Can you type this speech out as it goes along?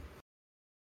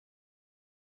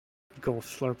Go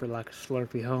slurp it like a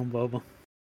Slurpee home, Boba.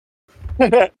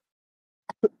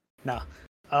 Nah.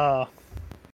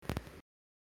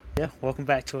 Yeah, welcome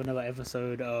back to another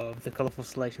episode of the Colorful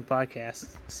Selection Podcast,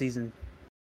 Season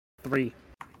 3.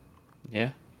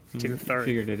 Yeah. To the third.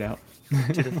 Figured it out.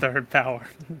 To the third power.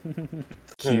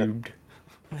 Cubed.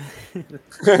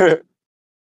 Yeah.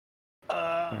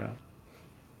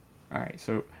 Alright,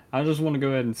 so I just want to go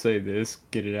ahead and say this,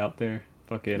 get it out there.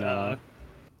 Fucking,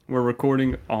 we're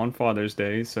recording on Father's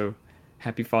Day, so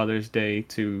happy Father's Day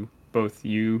to both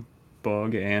you,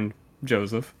 Bug, and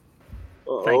Joseph.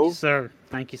 Thank you, sir.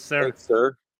 Thank you, sir. Thanks,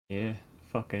 sir. Yeah,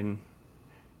 fucking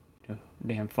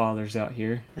damn fathers out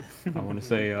here. I want to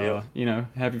say,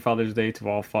 happy Father's Day to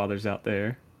all fathers out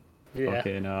there. Yeah.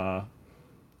 Fucking,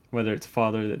 whether it's a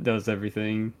father that does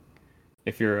everything,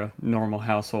 if you're a normal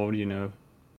household,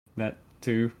 that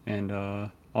too, and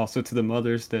also to the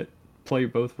mothers that play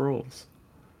both roles.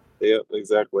 Yep,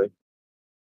 exactly.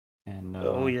 And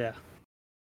oh yeah.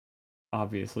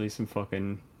 Obviously some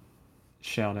fucking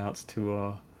shout outs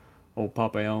to old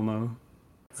Papa Elmo.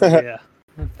 Yeah.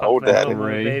 Old Daddy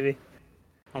Ray. Baby.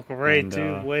 Uncle Ray And,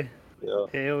 too, boy. Yeah.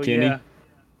 Hell Kenny. yeah.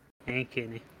 And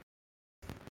Kenny.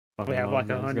 Fucking We have love like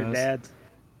those 100 guys. dads.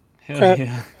 Hell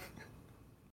yeah.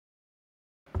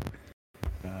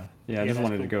 I just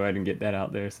wanted cool. to go ahead and get that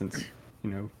out there since,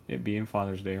 it being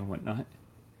Father's Day and whatnot.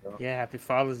 Yeah, happy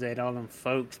Father's Day to all them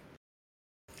folks.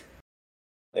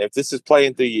 If this is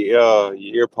playing through your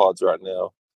earpods right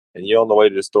now, and you're on the way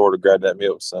to the store to grab that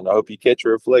milk, son, I hope you catch a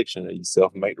reflection of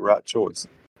yourself and make the right choice.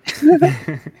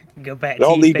 Go back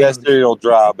Don't to leave your that family. cereal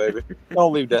dry, baby.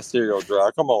 Don't leave that cereal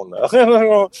dry. Come on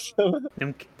now.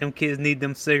 Them kids need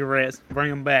them cigarettes.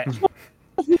 Bring them back.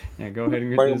 Yeah, go ahead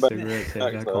and get Bring 'em those back. cigarettes,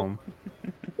 head back son. home.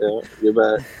 Yeah, get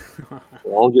back.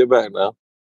 Won't get back now.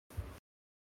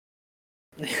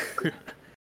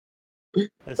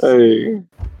 Hey.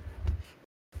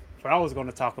 What I was going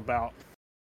to talk about,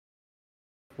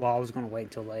 well, I was going to wait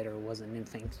until later. It wasn't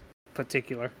anything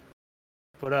particular.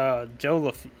 But,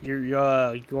 Joseph,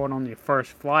 you're going on your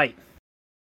first flight.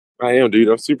 I am, dude.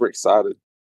 I'm super excited.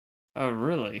 Oh,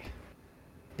 really?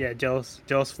 Yeah, Joe's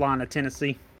flying to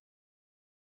Tennessee.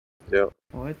 Yeah.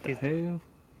 What the hell?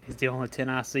 He's the only 10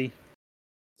 I see.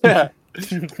 Yeah.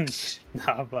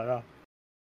 Nah, but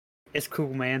it's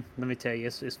cool, man. Let me tell you,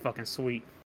 it's fucking sweet.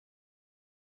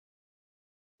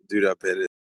 Dude, I bet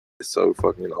it's so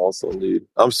fucking awesome, dude.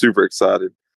 I'm super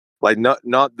excited. Like, not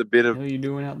the bit What of the hell are you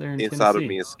doing out there in inside Tennessee? of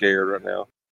me is scared right now.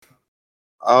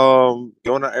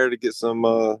 Going out there to get some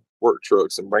work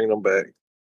trucks and bringing them back.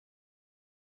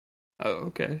 Oh,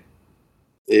 okay.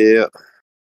 Yeah,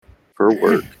 for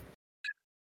work.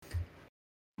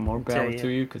 More power to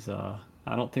you, because I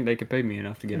don't think they could pay me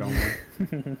enough to get on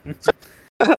one.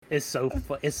 It's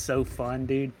so fun,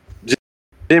 dude.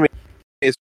 Jimmy,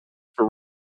 it's for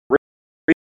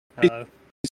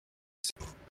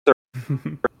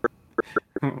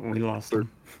We lost him.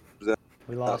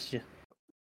 We lost you.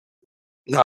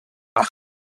 No.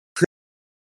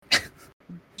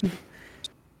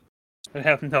 I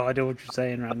have no idea what you're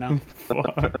saying right now.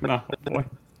 What? No, boy.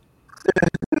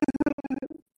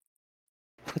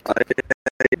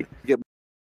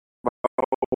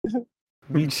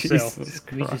 Mute yourself. Jesus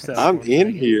Mute Christ. yourself. I'm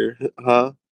in here,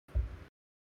 huh?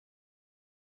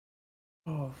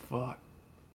 Oh, fuck.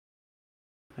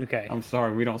 Okay. I'm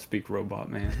sorry, we don't speak robot,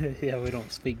 man. Yeah, we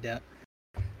don't speak that.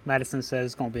 Madison says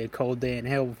it's gonna be a cold day in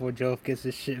hell before Joe gets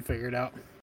his shit figured out.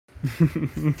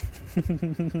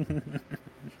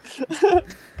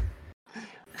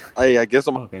 Hey, I guess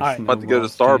I'm about to go to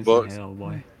Starbucks. Hell,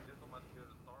 boy.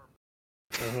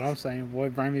 That's what I'm saying. Boy,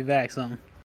 bring me back something.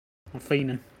 I'm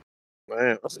fiending.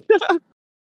 Man.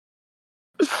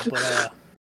 But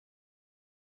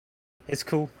it's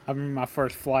cool. I remember my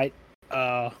first flight.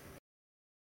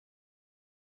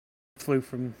 Flew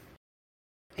from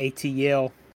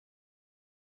ATL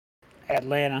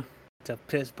Atlanta to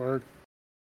Pittsburgh.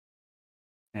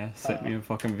 Yeah, sent me a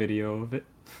fucking video of it.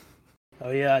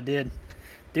 Oh yeah, I did.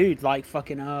 Dude, like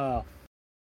fucking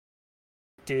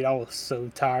dude, I was so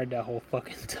tired that whole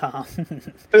fucking time.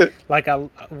 Like I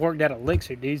worked at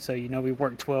Elixir, dude, so we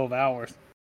worked 12 hours.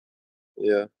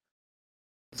 Yeah.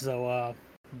 So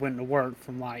went to work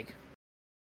from like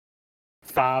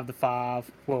 5 to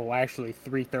 5. Well, actually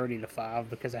 3:30 to 5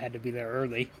 because I had to be there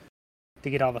early to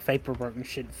get all the paperwork and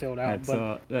shit filled out.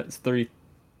 That's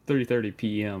 3:30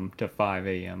 p.m. to 5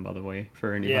 a.m. by the way,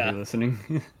 for anybody listening.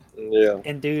 Yeah.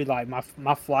 And dude, like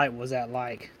my flight was at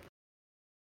like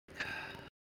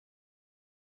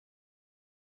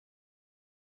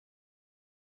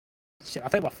shit, I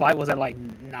think my flight was at like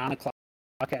 9 o'clock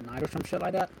at night or some shit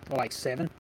like that, or like 7.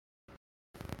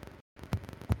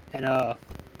 And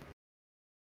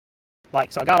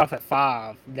like, so I got off at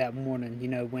 5 that morning. You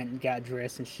know, went and got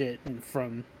dressed and shit. And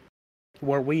from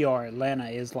where we are, Atlanta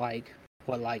is like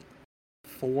what, like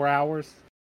 4 hours,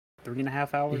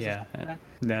 3.5 hours. Yeah,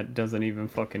 that doesn't even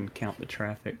fucking count the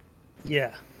traffic.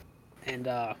 Yeah, and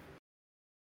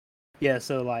yeah,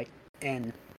 so like,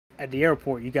 and at the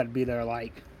airport, you got to be there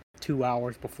like 2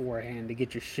 hours beforehand to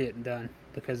get your shit done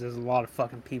because there's a lot of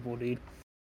fucking people, dude.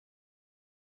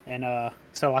 And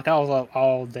so like I was up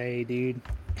all day, dude,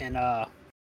 and the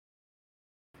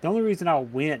only reason I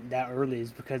went that early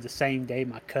is because the same day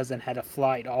my cousin had a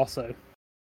flight also,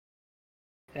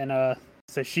 and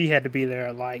so she had to be there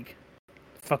at like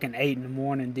fucking 8 in the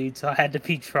morning, dude. So I had to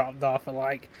be dropped off at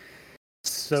like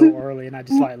so early, and I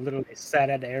just like literally sat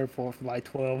at the airport for like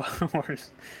 12 hours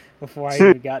before I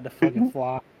even got to fucking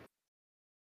fly.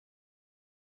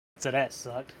 So that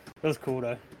sucked. It was cool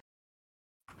though.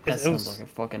 That sounds like a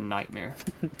fucking nightmare.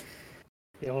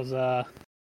 It was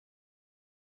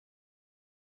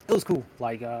cool.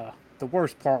 Like the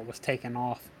worst part was taking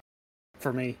off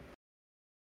for me.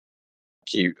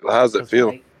 Cute. How's it feel?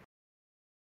 Like,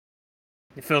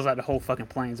 it feels like the whole fucking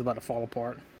plane's about to fall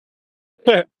apart.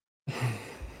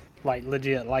 Like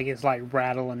legit, like it's like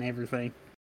rattling everything.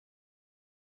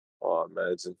 Oh, I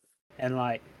imagine. And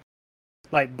like,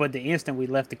 but the instant we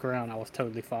left the ground, I was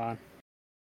totally fine.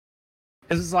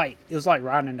 It was like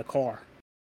riding in the car.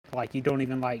 Like you don't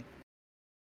even like,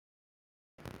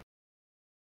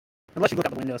 unless you look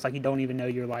out the window, it's like you don't even know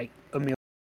you're like a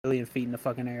million feet in the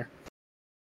fucking air.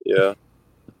 Yeah.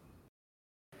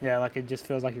 Yeah, like it just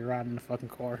feels like you're riding in a fucking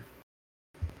car.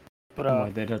 But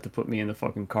oh, they'd have to put me in the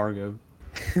fucking cargo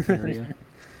area.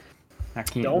 I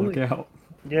can't look out.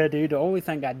 Yeah, dude. The only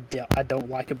thing I don't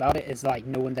like about it is like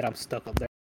knowing that I'm stuck up there.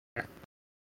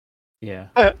 Yeah.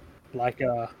 Like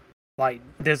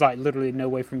there's like literally no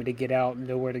way for me to get out,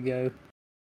 nowhere to go.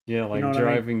 Yeah, like you know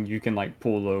driving, I mean? You can like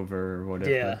pull over or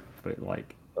whatever. Yeah. But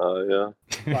like. Yeah.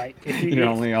 Like your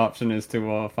only option is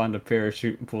to find a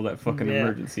parachute and pull that fucking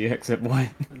emergency exit one.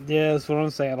 Yeah, that's what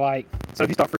I'm saying. Like, so if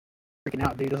you start freaking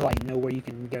out, dude, there's like nowhere you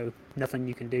can go, nothing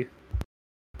you can do.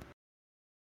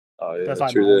 Oh yeah, that's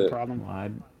like my only problem.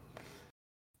 Well,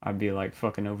 I'd be like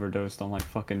fucking overdosed on like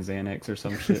fucking Xanax or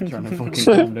some shit, trying to fucking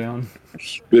calm down.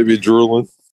 Maybe drooling.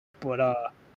 But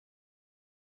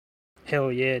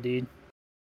hell yeah, dude.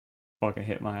 Fucking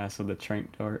hit my ass with a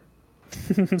trank dart.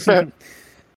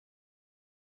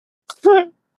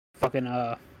 Fucking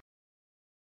yeah,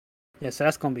 so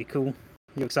that's gonna be cool.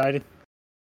 You excited?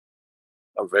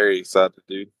 I'm very excited,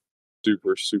 dude.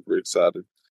 Super, super excited.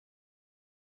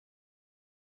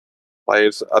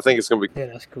 Like I think it's gonna be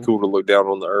that's cool to look down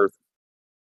on the Earth.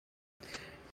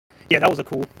 Yeah, that was a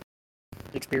cool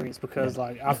experience because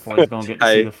like I was gonna get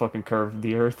to see the fucking curve of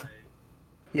the Earth.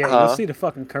 Yeah, you'll see the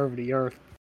fucking curve of the Earth.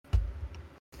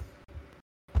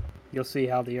 You'll see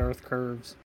how the Earth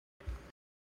curves.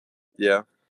 Yeah.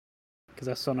 Because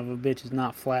that son of a bitch is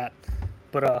not flat.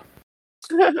 But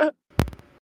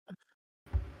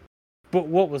but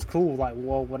what was cool, like,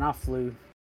 well, when I flew,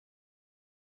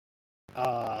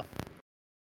 it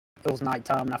was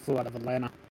nighttime and I flew out of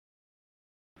Atlanta.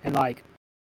 And like,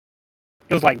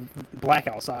 it was like black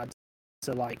outside.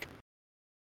 So like,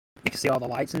 you could see all the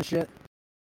lights and shit.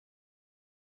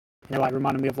 And it like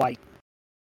reminded me of like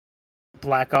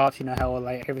Black Ops, you know how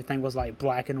like everything was like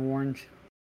black and orange.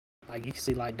 Like you could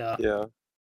see like the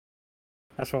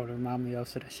That's what it reminded me of,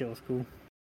 so that shit was cool.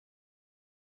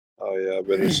 Oh yeah, I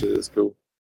bet that shit is cool.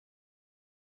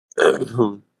 I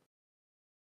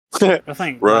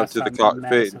think run to the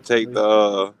cockpit and take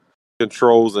the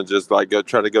controls and just like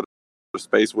try to go to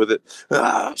space with it.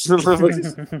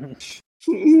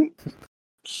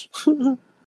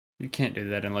 You can't do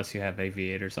that unless you have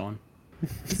aviators on.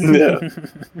 Yeah.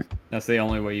 That's the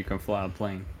only way you can fly a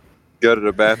plane. Go to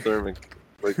the bathroom and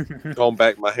like comb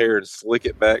back my hair and slick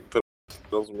it back, put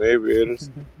on some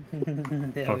aviators.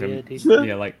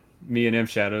 Yeah, like me and M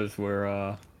Shadows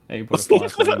were able to fly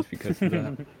planes because of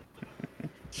that.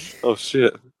 Oh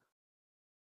shit.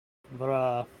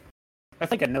 But I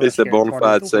think I know it's the bona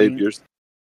fide saviors.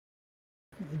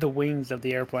 The wings of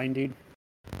the airplane, dude.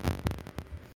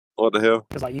 What the hell?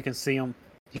 Because like you can see them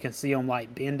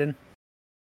like bending.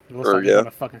 It looks like they're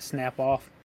gonna fucking snap off.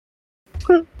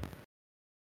 But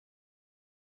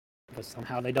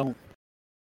somehow they don't.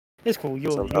 It's cool.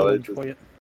 You'll enjoy it.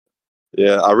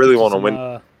 Yeah, I really want a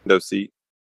window seat.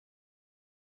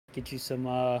 Get you some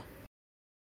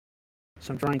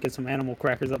drink and some animal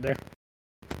crackers up there.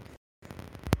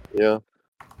 Yeah.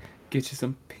 Get you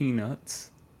some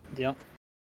peanuts. Yep.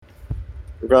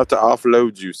 We're about to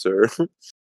offload you, sir.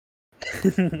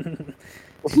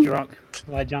 He's drunk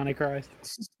like Johnny Christ.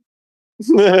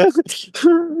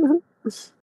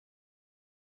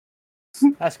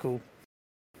 That's cool.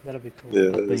 That'll be cool. Yeah,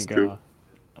 I that's think cool.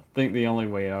 I think the only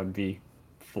way I would be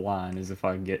flying is if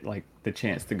I get like the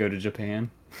chance to go to Japan.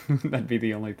 That'd be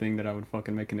the only thing that I would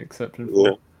fucking make an exception for.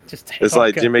 Yeah. Just take It's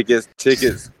like a- Jimmy gets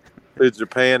tickets to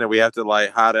Japan, and we have to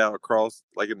like hide out across,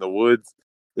 like in the woods,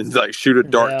 and like shoot a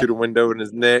dart Yeah. through the window in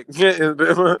his neck.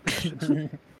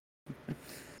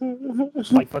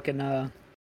 like fucking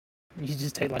you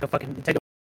just take a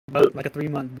boat, like a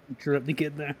 3-month trip to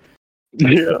get there.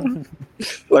 Yeah,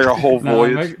 like a whole No,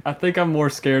 voyage. I think I'm more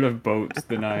scared of boats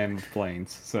than I am of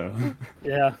planes. So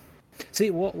Yeah. See,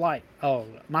 what my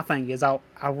thing is, I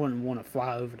wouldn't want to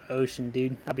fly over the ocean,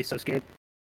 dude. I'd be so scared.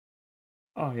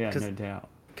 oh yeah, no doubt.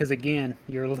 Because again,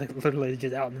 you're literally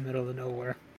just out in the middle of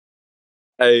nowhere.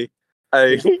 Hey,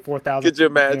 4,000. could you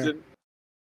imagine?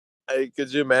 Hey,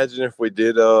 could you imagine if we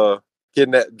did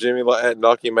kidnap Jimmy like that, and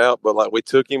knock him out, but like we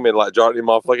took him and like dropped him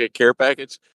off like a care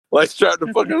package, like strapped the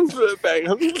fucking back,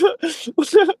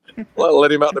 like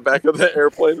let him out the back of the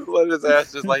airplane, let his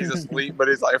ass just like he's asleep, but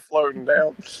he's like floating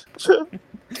down.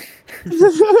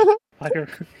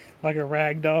 like a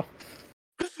rag doll.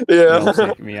 Yeah. Y'all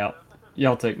take me out.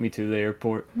 Y'all take me to the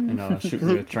airport and shoot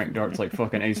me with trank darts like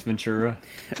fucking Ace Ventura.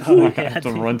 Oh, Like I yeah, have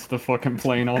to dude. run to the fucking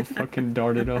plane all fucking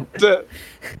darted up.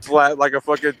 Flat like a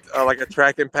fucking like a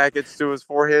tracking package to his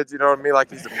forehead, you know what I mean? Like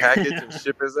he's a package and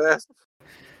ship his ass.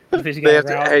 Bitch They got have a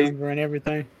to- route hey. number and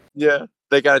everything. Yeah.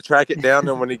 They gotta track it down,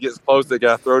 and when he gets close, they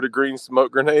gotta throw the green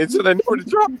smoke grenades so they know where to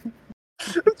drop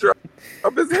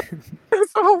his ass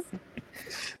off.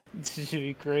 This should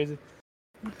be crazy.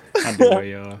 I do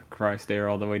a Christ Air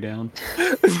all the way down.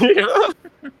 Yeah.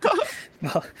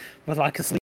 But like a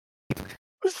sleep.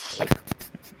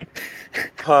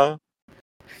 Huh?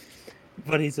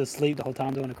 But he's asleep the whole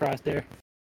time doing the cross there.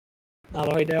 All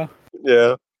the way down.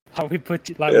 Yeah. How we put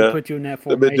you Yeah. we put you in that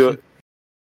They've been doing.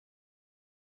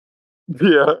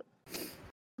 formation.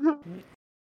 Yeah.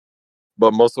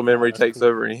 But muscle memory that's takes cool.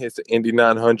 over, and he hits the Indy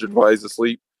 900 while he's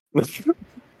asleep. This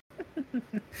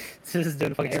is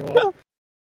doing a fucking airwalk.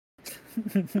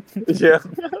 Yeah.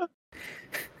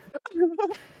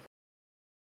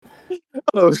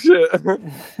 Oh shit.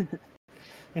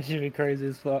 That should be crazy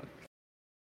as fuck.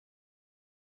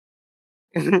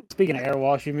 Speaking of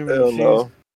airwalks, you remember Hell the shoes?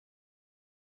 no.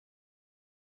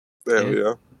 Hell Yeah.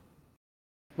 yeah.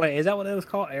 Wait, is that what it was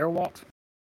called? Airwalks?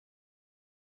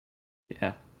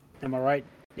 Yeah, Am I right?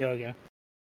 Yeah.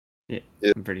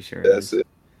 I'm pretty sure. That's it.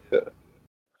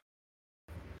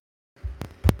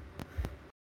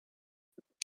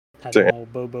 Had Damn. them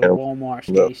old Bobo Damn. Walmart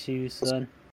skate No. shoes, son.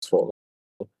 That's fun.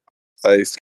 I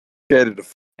scared the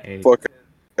Hey, fuck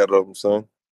out of them, son.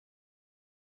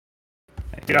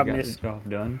 hey, Dude, you I got the miss- job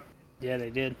done. Yeah, they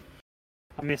did.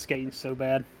 I miss skating so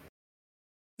bad.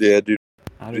 Yeah, dude.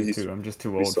 I do He's- too. I'm just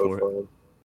too He's old so for it.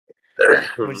 fun.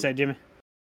 What'd you say, Jimmy?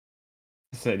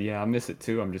 I said, yeah, I miss it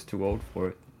too. I'm just too old for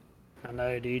it. I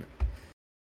know, dude.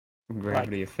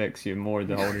 Gravity affects you more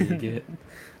the older you get.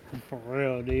 For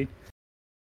real, dude.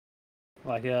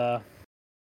 Like, yeah,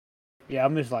 I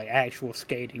miss, like, actual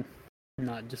skating.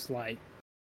 Not just, like,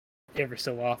 every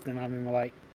so often. I mean,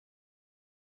 like,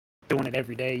 doing it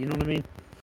every day, you know what I mean?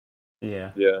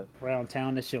 Yeah. Yeah. Around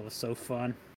town, this shit was so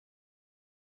fun.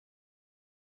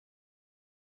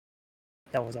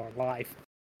 That was our life.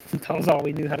 That was all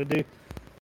we knew how to do.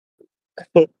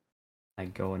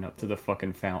 Like going up to the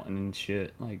fucking fountain and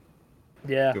shit. Like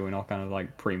Yeah. doing all kind of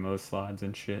like primo slides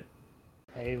and shit.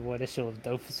 Hey, boy, this shit was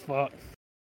dope as fuck.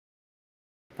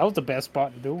 That was the best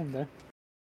spot to do them, though.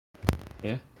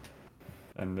 Yeah.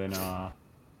 And then I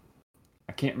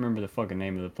can't remember the fucking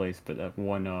name of the place, but that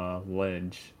one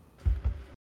ledge.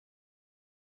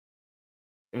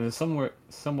 It was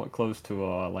somewhat close to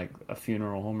like a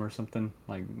funeral home or something,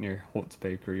 like near Holt's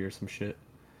Bakery or some shit.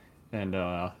 And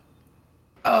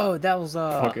Oh, that was,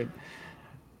 fucking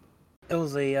it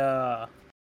was a,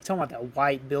 talking about that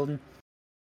white building.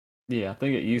 yeah, I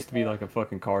think it used to be like a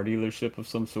fucking car dealership of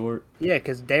some sort. Yeah,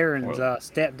 because Darren's Well-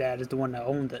 stepdad is the one that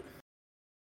owned it.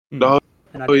 No,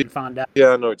 And I Oh, didn't find out. yeah,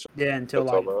 I know what Yeah, until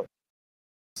you're like talking about.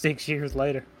 6 years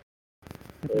later.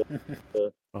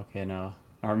 Fucking I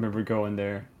remember going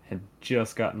there, had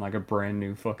just gotten like a brand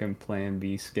new fucking Plan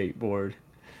B skateboard.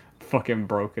 Fucking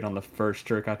broke it on the first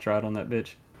trick I tried on that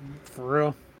bitch. For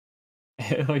real.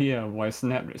 Hell yeah, boy, I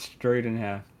snapped it straight in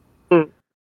half.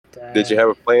 Did you have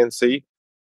a plan C?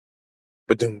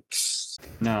 But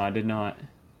No, I did not.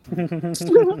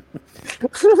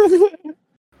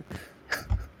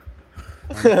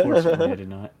 Unfortunately, I did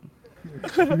not.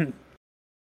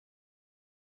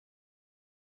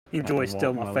 Enjoy Fucking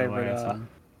still walk my little favorite. ass on.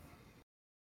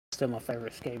 Still my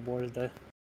favorite skateboard though.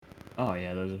 Oh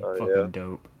yeah, those are Oh, fucking yeah.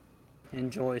 dope.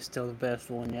 Enjoy is still the best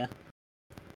one, yeah.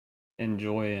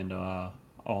 Enjoy and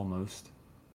almost.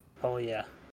 Oh yeah.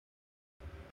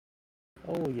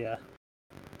 Oh yeah.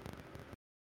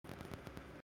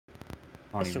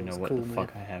 I don't That shit even know was what cool, the man.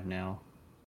 fuck I have now.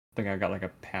 I think I got like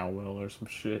a Powell or some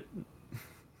shit.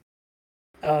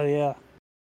 Oh yeah.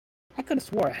 I could have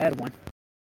swore I had one.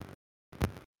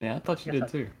 Yeah, I thought you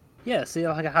Yes, did too. Yeah, see,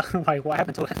 like what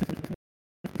happened to it?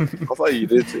 I thought you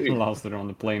did too. Lost it on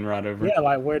the plane ride over. Yeah,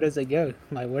 like where does it go?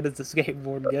 Like where does the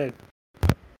skateboard go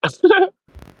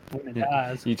when it Yeah.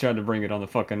 dies? You tried to bring it on the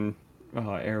fucking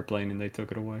airplane and they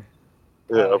took it away.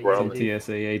 Yeah, Oh, bro. Some dude.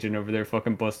 TSA agent over there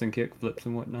fucking busting kick flips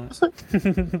and whatnot.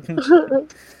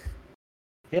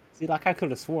 Yeah, see, like I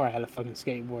could have swore I had a fucking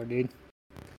skateboard, dude.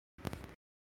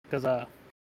 Cause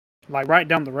like right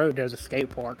down the road there's a skate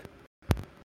park.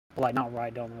 Well, like not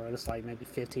right down the road, it's like maybe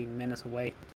 15 minutes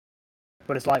away.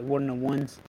 But it's like one of the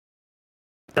ones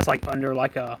that's like under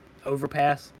like a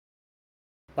overpass.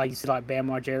 Like you see like Bam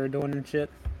Margera doing and shit.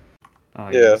 Oh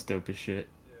Yeah. yeah, that's dope as shit.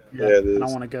 Yeah, it And I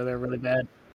is. want to go there really bad.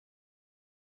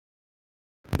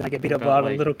 Then I get beat What up by about, the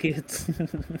like- little kids.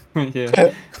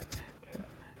 Yeah.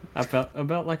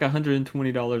 About like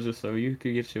 $120 or so, you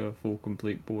could get you a full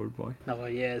complete board, boy. Oh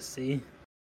yeah, see.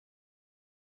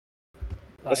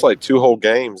 That's like 2 whole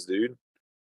games, dude.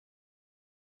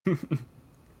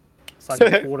 It's like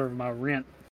a quarter of my rent.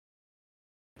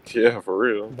 Yeah, for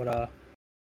real. But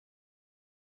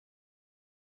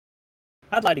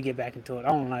I'd like to get back into it. I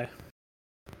don't know.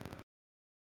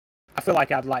 I feel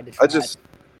like I'd like to try it.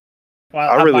 Well,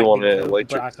 I I'd really like want to an go,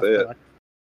 electric but I feel set. like...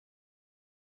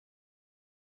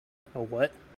 A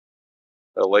what?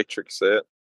 Electric set.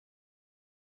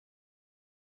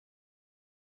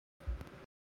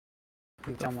 What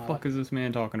are you What the talking about? fuck is this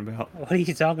man talking about? What are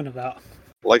you talking about?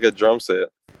 Like a drum set.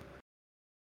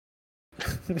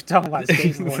 We're talking about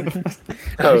skateboarding.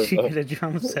 Oh, How she no. get a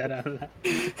drum set out of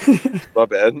that? My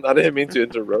bad. I didn't mean to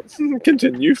interrupt.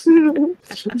 Continue.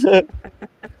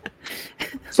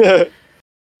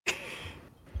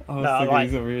 I was No, thinking like-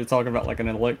 he's over here talking about like an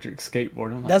electric skateboard.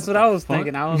 I'm like, That's what the I was fuck?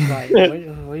 thinking. I was like,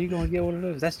 where are you gonna get one of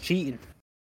those? That's cheating.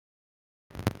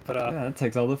 But Yeah, that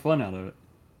takes all the fun out of it.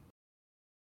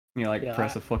 You like Yeah,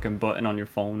 press a fucking button on your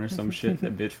phone or some shit.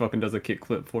 That bitch fucking does a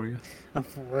kickflip for you.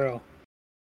 for real.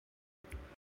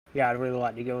 Yeah, I'd really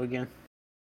like to go again.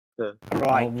 Yeah. I'll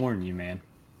I'll like, warn you, man.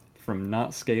 From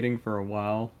not skating for a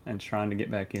while and trying to get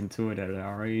back into it at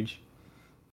our age,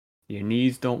 your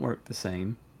knees don't work the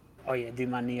same. oh yeah, dude,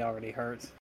 my knee already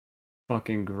hurts.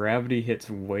 Fucking gravity hits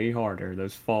way harder.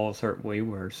 Those falls hurt way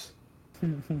worse.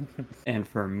 And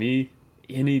for me,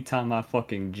 anytime I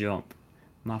fucking jump,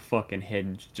 my fucking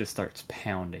head just starts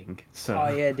pounding. So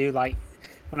Oh yeah, dude, like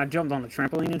when I jumped on the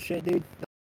trampoline and shit, dude,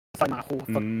 it's like my whole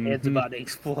fucking head's Mhm. about to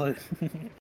explode.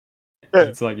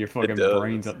 it's like your fucking does.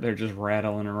 brain's up there just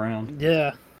rattling around.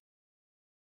 Yeah.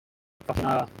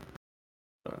 Fucking,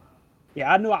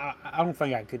 yeah, I knew I don't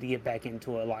think I could get back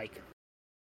into it like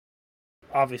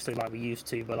obviously like we used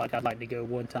to, but like I'd like to go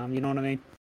one time, you know what I mean?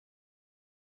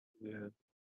 Yeah.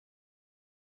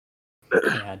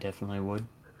 Yeah, I definitely would.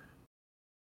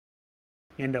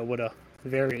 End up with a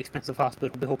very expensive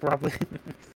hospital bill probably.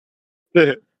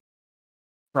 Gotta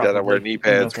Probably wear knee end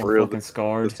pads up all for real fucking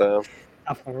scarred. this time.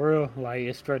 For real, like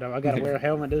it's straight up. I gotta wear a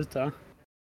helmet this time.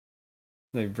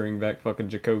 They bring back fucking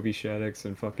Jacoby Shaddix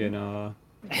and fucking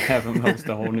have him host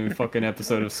a whole new fucking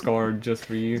episode of Scarred just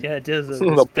for you. Yeah, it is a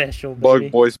The special Bug baby.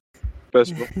 Boys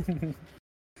Festival.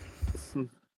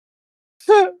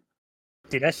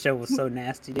 Dude, that show was so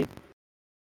nasty, dude.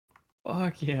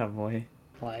 Fuck yeah, boy.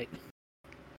 Like,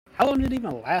 how long did it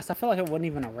even last? I feel like it wasn't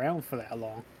even around for that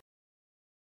long.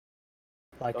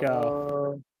 Like,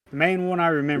 the main one I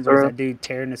remember is that dude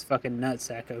tearing his fucking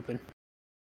nutsack open.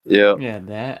 Yeah. Yeah,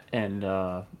 that and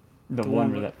the The one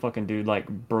one where that fucking dude like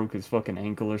broke his fucking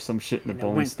ankle or some shit and the And it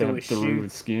bone went through stabbed his through shoe.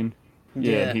 his skin.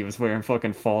 Yeah, and he was wearing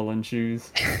fucking fallen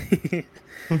shoes.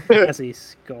 That's he's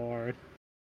scarred.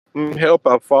 Help,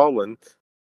 I've fallen.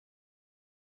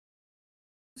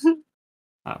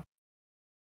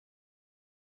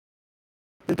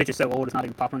 This bitch is so old, it's not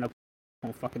even popping up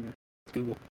on fucking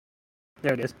Google.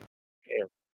 There it is. Damn.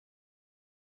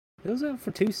 It was up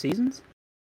for 2 seasons?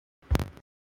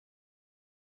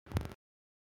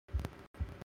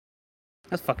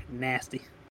 That's fucking nasty.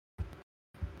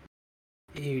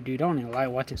 Ew, dude, I don't even like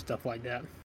watching stuff like that.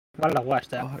 Why did I watch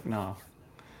that? Fuck no.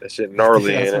 That shit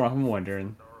gnarly, That's ain't what it? I'm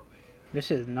wondering. This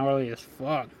shit is gnarly as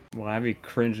fuck. Well, I be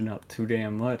cringing up too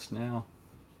damn much now.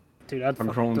 Dude, I'd I'm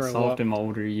fucking growing throw soft up. in my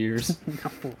older years. No,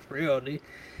 for real, dude.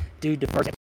 Dude, the first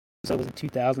episode was in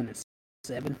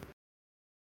 2007.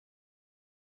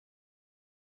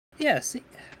 Yeah, see,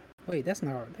 wait, that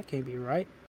can't be right.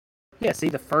 Yeah, see,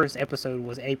 the first episode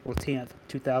was April 10th,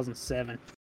 2007.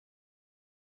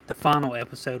 The final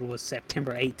episode was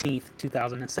September 18th,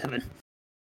 2007.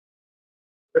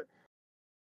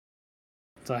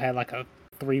 So I had like a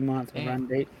 3-month run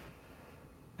date.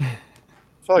 I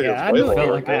feel like Yeah, it was I way knew I it felt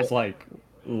longer like than it that. was like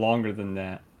longer than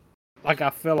that. Like, I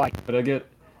feel like But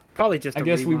probably just I a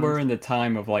guess we were rerun. in the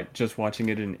time of like just watching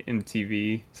it in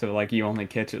MTV, so like you only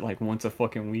catch it like once a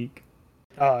fucking week.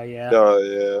 Oh, yeah. Oh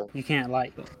yeah. You can't,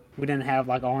 like, we didn't have,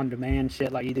 like, on-demand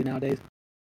shit like you do nowadays.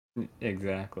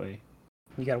 Exactly.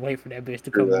 You gotta wait for that bitch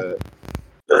to True come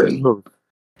on.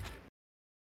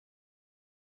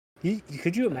 that.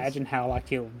 Could you imagine how, like,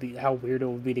 how weird it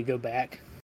would be to go back?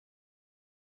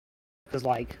 Because,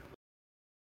 like,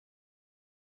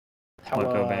 how,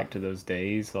 I'll go back to those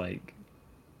days, like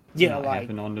yeah, not like,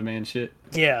 having on-demand shit.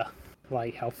 yeah,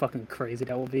 like, how fucking crazy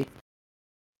that would be.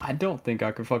 I don't think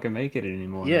I could fucking make it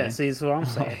anymore. Yeah, man. see, that's what I'm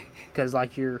saying. Because,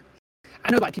 like,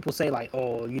 I know, like, people say, like,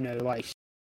 oh, you know, like,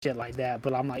 shit like that,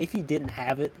 but I'm like, if you didn't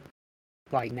have it,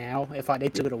 like, now, if, like, they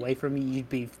took it away from you,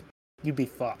 you'd be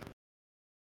fucked.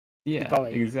 Yeah,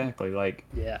 probably- exactly. Like,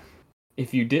 Yeah.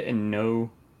 if you didn't know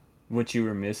what you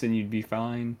were missing, you'd be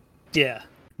fine. Yeah.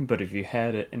 But if you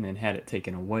had it and then had it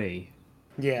taken away,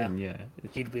 Yeah. then yeah,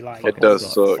 You'd be like, It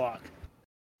does "Holy suck."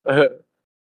 fuck."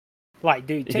 Like,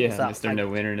 dude, check this yeah, out. Mr. Like,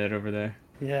 No Internet over there.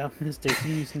 yeah, Mr.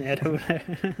 HughesNet over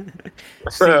there.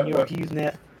 Senior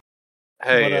HughesNet.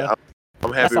 Hey, But,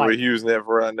 I'm happy like- with using that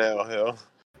for right now. Hell,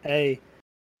 Hey,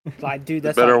 like, dude,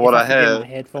 that's better like than what if I I forget had. my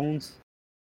headphones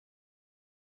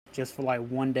just for like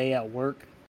one day at work,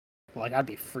 like I'd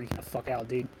be freaking the fuck out,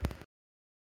 dude.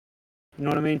 You know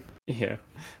what I mean? Yeah,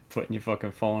 putting your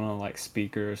fucking phone on like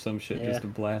speaker or some shit Yeah. just to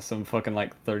blast some fucking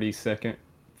like 30-second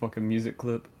fucking music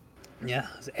clip. Yeah,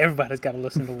 everybody's got to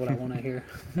listen to what I want to hear.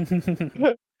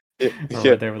 Or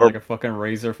right there with like a fucking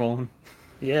razor phone.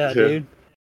 Yeah, Yeah. dude.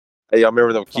 Hey, y'all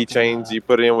remember them Fucking, keychains you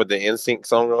put in with the NSYNC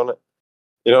song on it?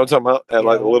 You know what I'm talking about? Had Yeah,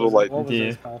 like a what little was like it, what was Yeah.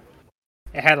 this called?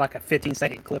 It had like a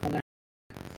 15-second clip on there.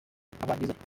 How about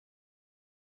using?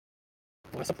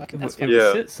 What's up, like, that's It funny. Yeah.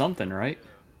 was Hit Something, right?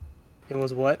 It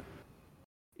was what?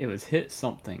 It was Hit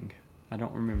Something. I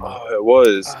don't remember. oh, it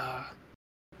was.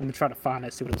 Let me try to find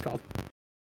it. See what it's called.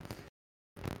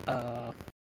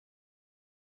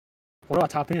 What do I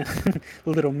type in?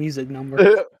 Little music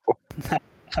number.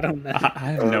 I don't know.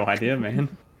 I have no idea, man.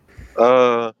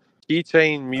 Keychain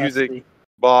Let's music see.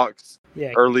 box,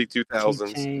 Yeah. early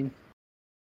 2000s. Keychain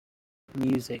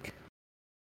music.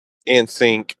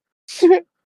 NSYNC.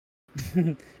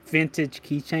 Vintage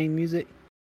keychain music.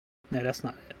 No, that's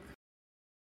not it.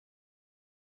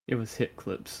 It was Hit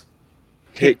Clips.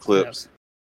 Hit clips.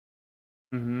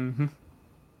 Mm-hmm.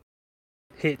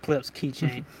 Hit clips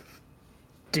keychain.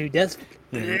 Dude, that's.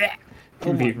 Yeah.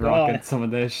 Oh Be my rocking god. some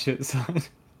of that shit, son.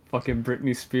 Fucking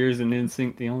Britney Spears and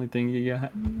NSYNC, the only thing you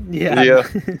got. Yeah.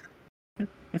 Yeah.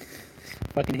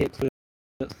 Fucking hit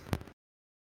clips.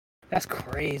 That's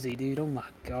crazy, dude. Oh my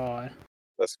god.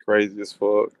 That's crazy as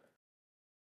fuck.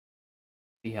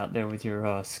 Be out there with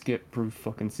your skip-proof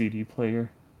fucking CD player.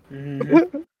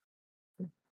 Mhm.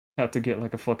 Have to get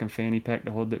like a fucking fanny pack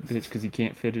to hold that bitch because you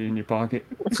can't fit it in your pocket.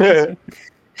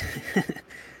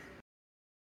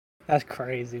 That's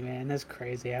crazy, man. That's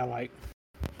crazy how like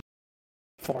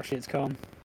far shit's come.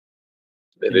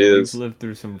 It Yeah, is. We've lived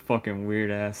through some fucking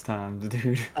weird ass times,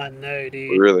 dude. I know, We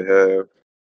dude. really have.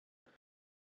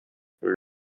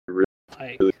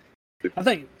 Like, I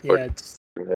think it's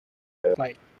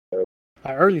like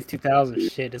early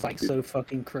 2000s shit is like so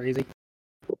fucking crazy.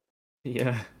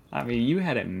 Yeah, I mean, you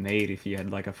had it made if you had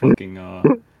like a fucking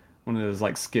one of those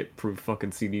like skip-proof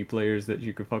fucking CD players that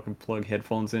you could fucking plug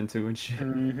headphones into and shit.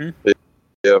 Mm-hmm.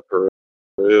 Yeah, for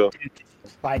real.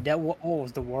 Like that. What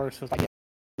was the worst was like,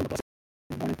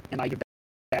 and like your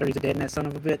batteries are dead in that son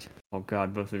of a bitch. Oh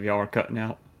god, both of y'all are cutting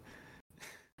out.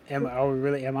 Are we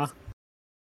really? Am I?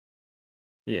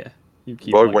 Yeah, you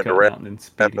keep Bug like went to cutting rap- out and then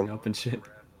speeding rapping. up and shit.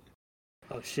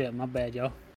 Oh shit, my bad,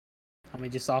 y'all. I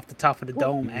mean, just off the top of the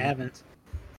dome, Evans.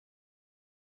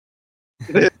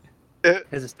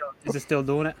 Is it still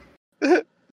doing it?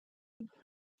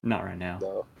 Not right now.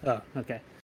 No. Oh, okay.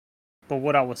 But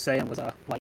what I was saying was,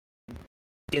 like,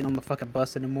 getting on the fucking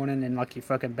bus in the morning and like your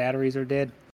fucking batteries are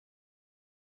dead.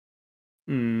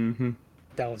 Mm-hmm.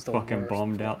 That was the Fucking worst.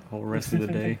 bummed out the whole rest of the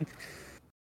day.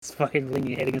 It's fucking leaning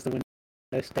your head against the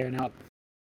window, staring out,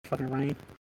 fucking rain.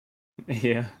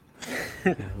 Yeah.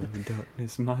 Hello,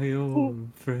 darkness, my old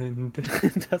friend.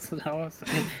 That's what I was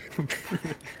saying.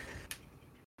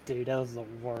 Dude, that was the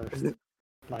worst.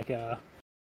 Like, yeah.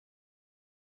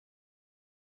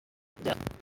 Damn,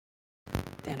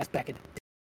 that's back in the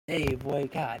day, boy.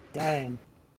 God damn.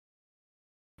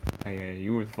 Hey, yeah,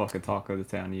 you were the fucking talk of the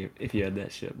town if you had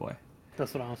that shit, boy.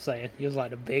 That's what I'm saying. He was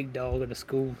like the big dog of the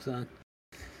school, son.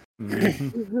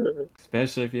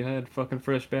 Especially if you had fucking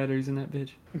fresh batteries in that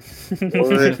bitch.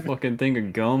 What? And a fucking thing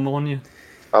of gum on you.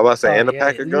 I was about to say, and a yeah,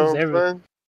 pack of he was gum, man.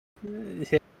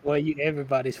 Well, you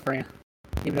everybody's friend.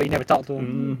 Even though you never talked to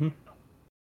him.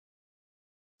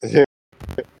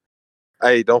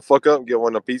 Hey, don't fuck up and get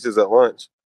one of the pizzas at lunch.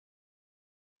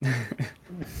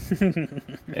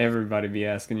 Everybody be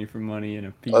asking you for money and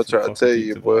a piece I'll of try to fucking tell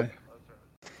you, pizza boy. pie.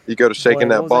 You go to shaking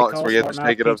Boy, that what was that box called? where you have to Smart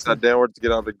shake it Mouth upside Pizza? downward to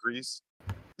get all the grease.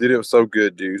 Dude, it was so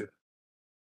good, dude.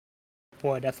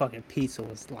 Boy, that fucking pizza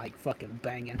was like fucking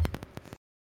banging.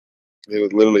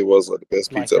 It literally was like the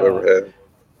best Like, pizza I've ever had.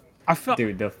 I felt.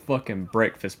 Dude, the fucking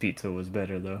breakfast pizza was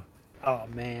better though. Oh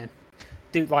man,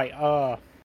 dude, like, I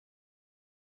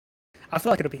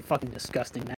feel like it'll be fucking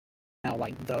disgusting now.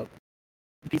 Like the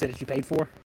pizza that you paid for.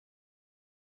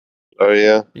 Oh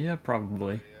yeah. Yeah,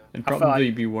 probably. It'd I feel probably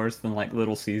like- be worse than like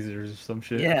Little Caesars or some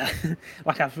shit. Yeah,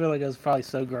 like I feel like it was probably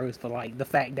so gross, but like the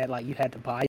fact that like you had to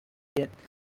buy it,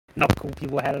 no cool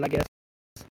people had it, I guess,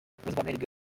 was what made it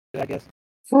good. I guess.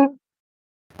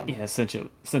 Yeah, since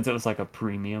it was like a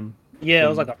premium. Yeah, it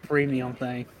was thing. like a premium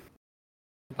thing,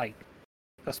 like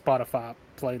a Spotify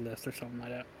playlist or something like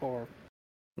that, or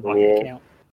like an Yeah. account.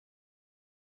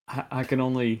 I can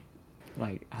only,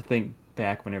 like, I think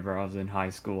back whenever I was in high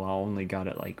school, I only got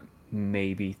it like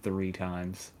maybe 3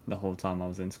 times the whole time I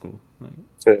was in school. Like,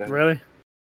 Really?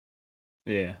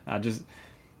 yeah, I just,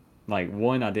 like,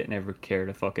 one, I didn't ever care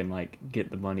to fucking, like, get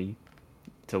the money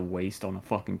to waste on a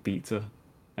fucking pizza.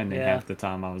 And then Yeah. half the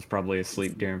time I was probably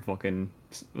asleep during fucking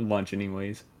lunch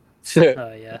anyways.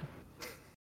 Oh yeah.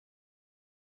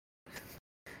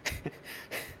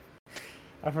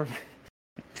 I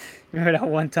remember that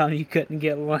one time you couldn't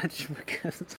get lunch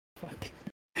because fucking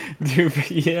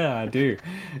Dude, yeah, I do.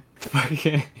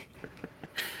 Fucking,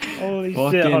 holy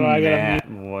fucking shit! Hold on, I gotta Matt,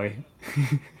 boy.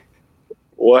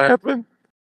 What happened?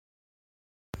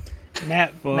 mute.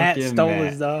 Matt Fucking stole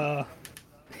Matt.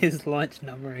 his lunch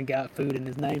number and got food in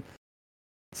his name.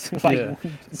 So, like, Yeah.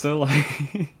 So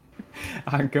like,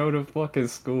 I go to fucking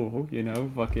school, you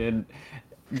know, fucking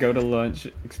go to lunch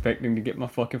expecting to get my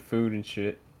fucking food and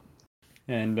shit.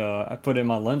 And I put in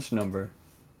my lunch number.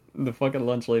 The fucking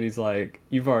lunch lady's like,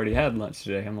 "You've already had lunch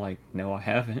today." I'm like, "No, I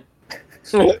haven't."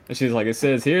 And she's like, "It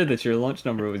says here that your lunch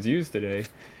number was used today."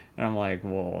 And I'm like,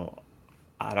 "Well,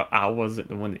 I wasn't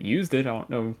the one that used it. I don't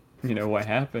know, you know, what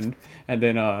happened." And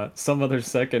then some other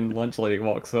second lunch lady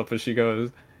walks up and she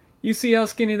goes, "You see how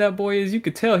skinny that boy is? You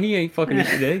could tell he ain't fucking eat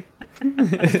today."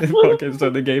 Fucking, so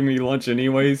they gave me lunch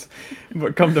anyways.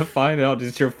 But come to find out,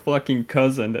 it's your fucking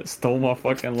cousin that stole my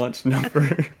fucking lunch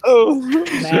number. Oh Matt.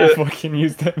 shit! Fucking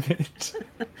used that bitch.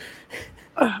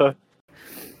 Hell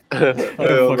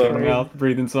Fucking no. mouth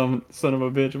breathing son of a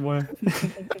bitch, boy.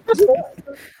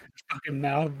 Fucking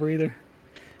mouth breather.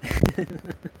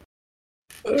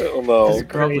 Hell no. He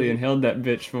probably inhaled that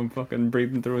bitch from fucking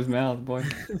breathing through his mouth, boy.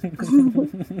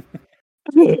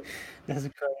 That's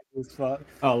crazy as fuck.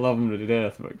 I love him to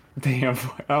death, but damn,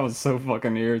 boy, I was so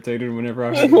fucking irritated whenever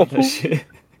I heard about that shit.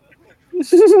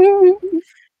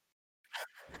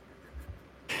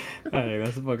 Hey,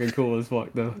 that's fucking cool as fuck,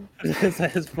 though.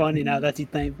 It's funny now that you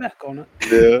think back on it.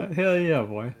 Yeah. Hell yeah,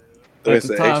 boy. Let me At the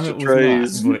say time, extra it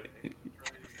was trays. not,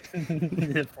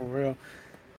 Yeah, for real.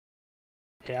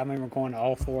 Yeah, I remember going to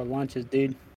all 4 lunches,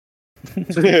 dude.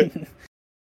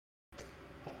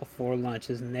 All 4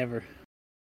 lunches, never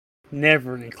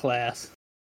in class.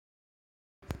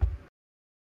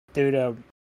 Dude,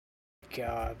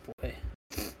 God, boy.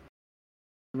 I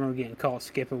remember getting caught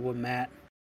skipping with Matt.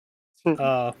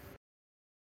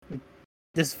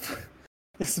 This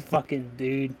fucking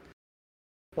dude,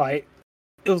 like,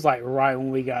 it was like right when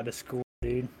we got to school,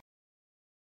 dude.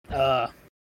 No,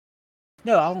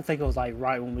 I don't think it was like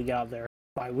right when we got there.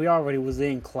 Like, we already was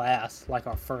in class, like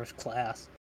our first class,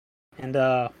 and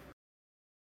I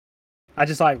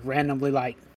just like randomly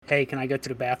like, hey, can I go to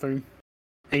the bathroom?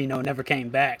 And never came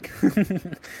back.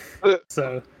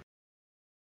 So,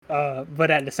 but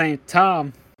at the same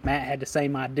time, Matt had the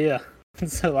same idea.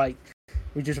 So like,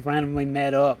 we just randomly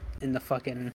met up in the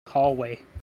fucking hallway,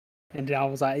 and then I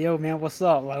was like, yo man, what's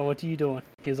up? Like, what are you doing?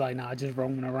 He was like, nah, just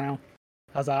roaming around.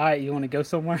 I was like, all right, you want to go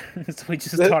somewhere? So we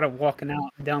just started walking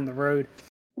out down the road.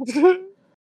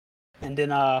 And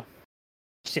then,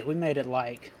 shit, we made it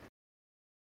like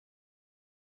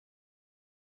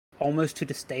almost to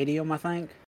the stadium, I think.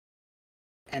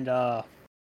 And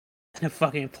And a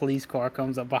fucking police car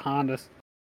comes up behind us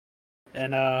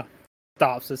and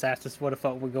stops us, asks us where the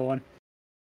fuck we're going.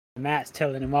 And Matt's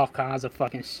telling him all kinds of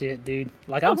fucking shit, dude.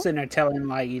 Like I'm sitting there telling him,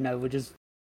 like, we're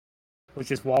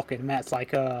just walking. Matt's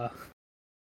like, I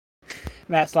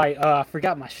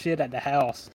forgot my shit at the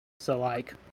house. So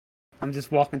like, I'm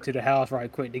just walking to the house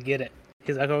right quick to get it.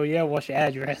 He's like, oh yeah, what's your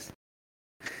address?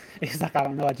 He's like, I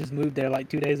don't know, I just moved there like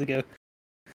 2 days ago.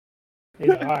 He's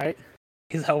like, alright.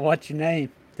 He's like, what's your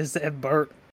name? This said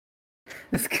Bert.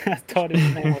 This guy told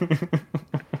his name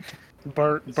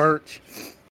was Birch.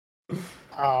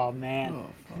 Oh man. Oh,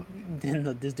 fuck.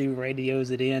 Then this dude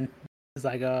radios it in. He's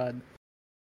like, do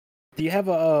you have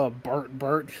a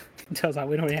Bert? He tells like,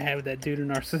 we don't even have that dude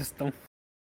in our system.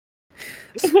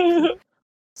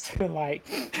 So like,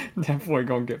 That boy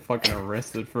gonna get fucking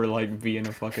arrested for like being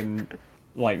a fucking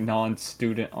like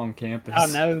non-student on campus. I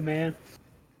know, man.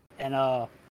 And I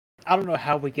don't know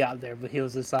how we got there, but he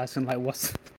was just asking like,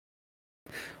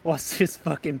 what's his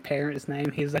fucking parents'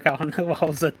 name? He was like, I don't know, I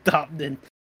was adopted.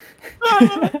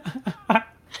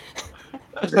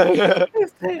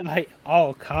 Saying like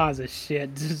all kinds of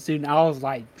shit. Just, dude, I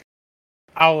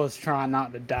was trying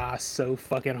not to die so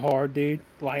fucking hard, dude.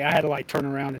 Like I had to like turn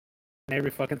around and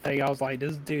every fucking thing. I was like,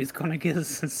 this dude's gonna get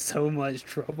us in so much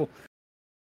trouble.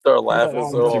 Start laughing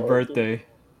Oh, so It's your hard. birthday.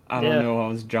 I don't Yeah. know. I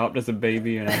was dropped as a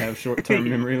baby and I have short-term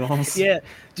memory loss. Yeah,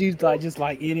 dude, like just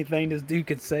like anything this dude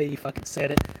could say, he fucking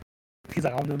said it. He's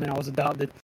like, oh no, man, I was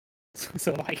adopted.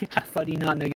 So like, I thought you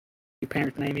not know your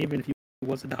parents' name even if you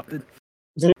was adopted.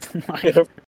 Like,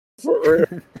 For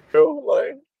real.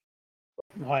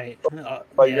 Like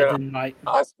yeah, you're then like,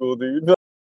 high school, dude.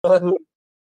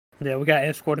 yeah, we got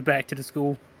escorted back to the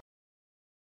school.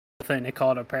 I think they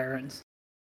called our parents.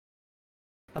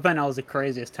 I think that was the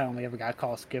craziest time we ever got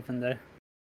caught skipping though.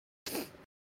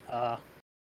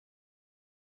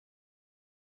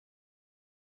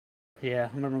 Yeah,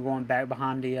 I remember going back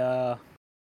behind the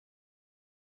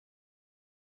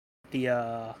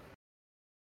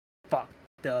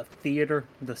theater,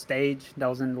 the stage that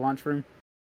was in the lunchroom.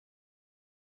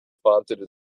 Fun to the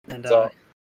And top.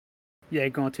 yeah,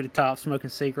 going to the top, smoking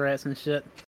cigarettes and shit.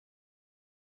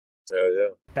 Hell yeah.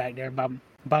 Back there by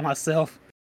myself.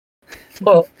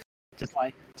 Oh.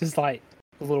 just like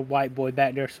a little white boy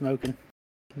back there smoking,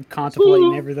 and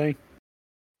contemplating everything.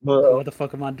 What the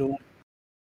fuck am I doing?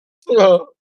 Why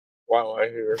am I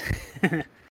here?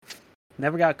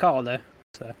 Never got caught though,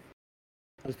 so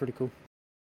that was pretty cool.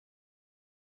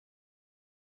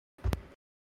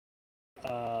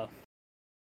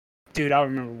 Dude, I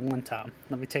remember one time.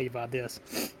 Let me tell you about this.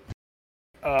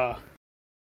 It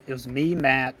was me,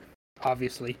 Matt,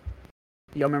 obviously.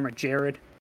 Y'all remember Jared?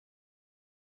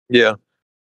 Yeah.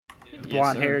 Yes,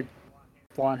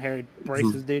 blonde haired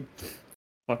braces dude.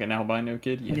 Fucking albino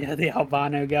kid. Yeah. Yeah, the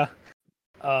albino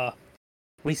guy.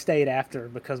 We stayed after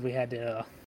because we had to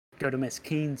go to Miss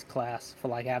Keen's class for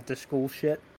like after school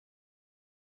shit.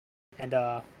 And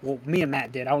well, me and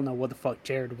Matt did. I don't know what the fuck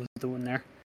Jared was doing there,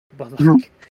 but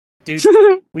like, dude,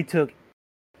 we took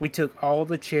all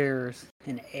the chairs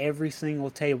and every single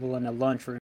table in the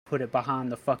lunchroom, put it behind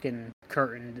the fucking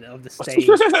curtain of the stage.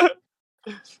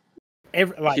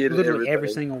 Literally every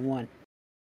single one.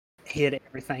 Hit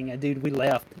everything, and dude, we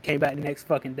left. Came back the next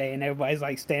fucking day, and everybody's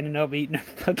like standing up eating their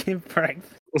fucking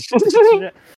breakfast.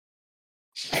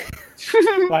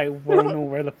 Like wondering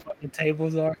where the fucking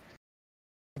tables are.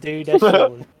 Dude, that shit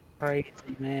was crazy,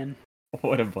 man.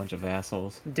 What a bunch of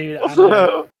assholes. Dude, I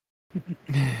know.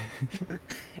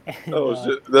 And, Oh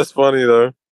shit, that's funny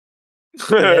though.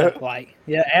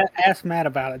 Ask Matt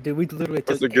about it, dude. We literally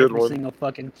That's took a good every one. single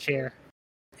fucking chair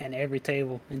and every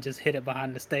table and just hit it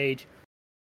behind the stage.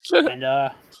 And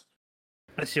that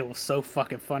shit was so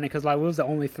fucking funny because like we was the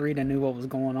only three that knew what was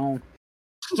going on.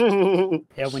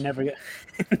 Yeah, we never got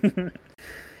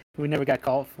we never got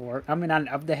caught for it. I mean,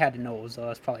 they had to know it was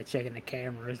us, probably checking the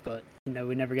cameras, but we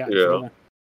never got in Yeah. trouble.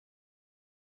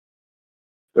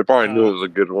 They probably knew it was a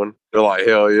good one. They're like,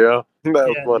 hell yeah,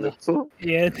 that was funny.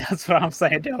 Yeah, that's what I'm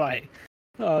saying. They're like,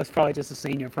 oh, it's probably just a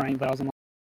senior prank, but I was on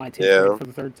my 10th Yeah. grade for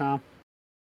the third time.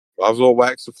 I was gonna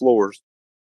wax the floors.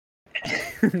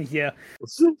 Yeah.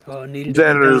 Oh, needed to be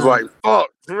Janitor's done. like, fuck.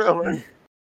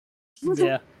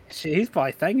 Yeah. Shit, he's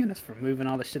probably thanking us for moving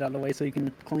all the shit out of the way so he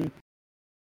can clean.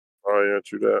 Oh yeah,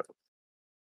 true that.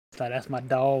 So that's my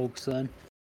dog, son.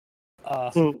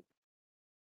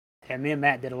 And me and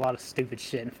Matt did a lot of stupid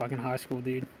shit in fucking high school,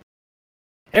 dude.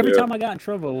 Every time I got in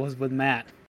trouble was with Matt.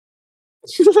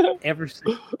 Every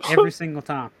single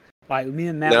time. Like me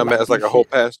and Matt. Now Matt's like a whole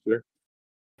pastor.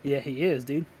 Yeah, he is,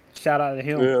 dude. Shout out to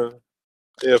him.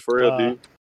 Yeah, for real, dude.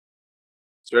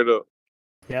 Straight up.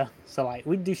 Yeah, so like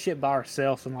we'd do shit by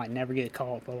ourselves and like never get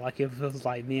caught. But like if it was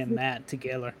like me and Matt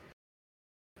together,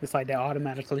 it's like they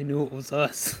automatically knew it was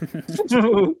us.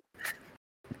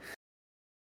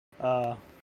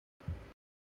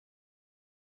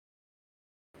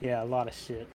 Yeah, a lot of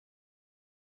shit.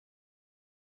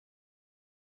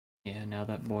 Yeah, now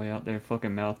that boy out there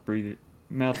fucking mouth breathing,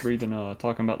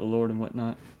 talking about the Lord and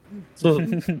whatnot.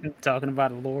 Talking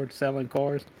about the Lord selling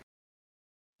cars.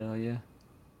 Hell yeah.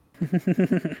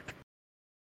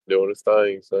 Doing his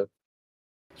thing, so.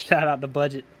 Shout out the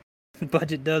budget.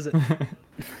 Budget does it.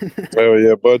 Oh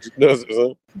yeah, budget does it,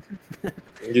 son.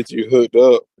 Get you hooked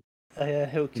up. Yeah,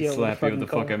 hook He'd you up with a slap you with fucking the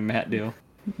car. fucking Matt deal.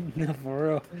 No, for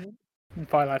real.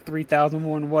 Probably like 3,000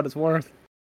 more than what it's worth.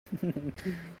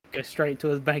 Go straight to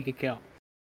his bank account.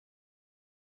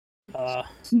 Nah,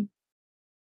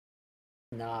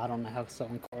 I don't know how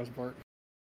selling cars work.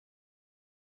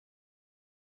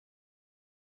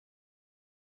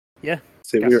 Yeah,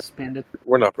 See, got suspended.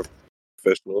 we're not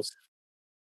professionals.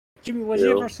 Jimmy, was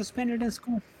you ever suspended in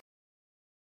school?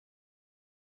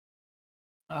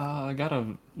 I got a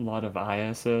lot of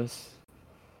ISS.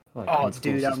 Like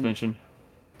in-school dude, suspension.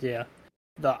 Yeah.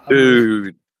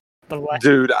 Dude,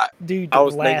 Dude, I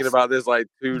was thinking about this like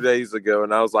 2 days ago,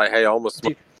 and I was like, "Hey, I almost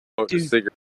smoked a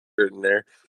cigarette in there."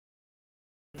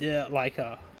 Yeah, like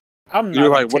I'm You're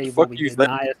not like, "What the fuck are you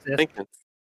thinking?"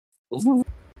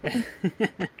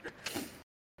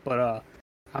 But I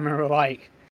remember like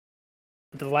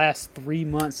the last 3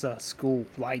 months of school,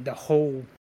 like the whole,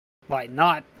 like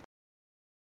not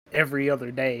every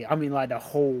other day. I mean, like the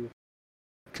whole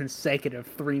consecutive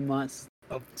 3 months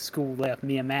of school left.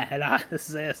 Me and Matt had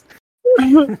ISS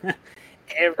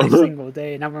every single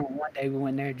day, and I remember one day we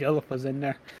went there, Joseph was in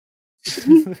there.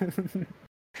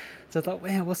 So I thought,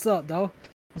 man, what's up, dog?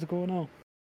 What's going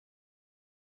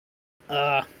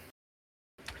on?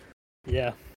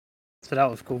 Yeah. So that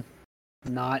was cool.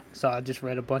 Not, so I just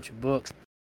read a bunch of books.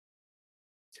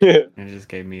 It just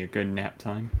gave me a good nap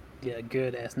time. Yeah,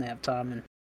 good ass nap time, and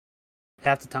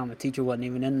half the time the teacher wasn't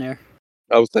even in there.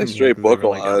 I was saying straight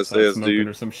buckle ISS, dude.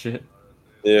 Or some shit.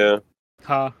 Yeah.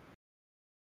 Huh?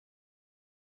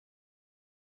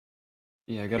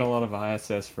 Yeah, I got a lot of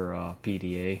ISS for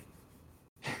PDA.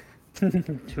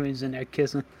 Twins in there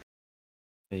kissing.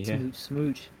 Yeah.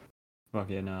 Smooch.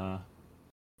 Fucking,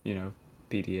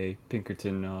 PDA,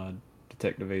 Pinkerton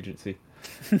Detective Agency.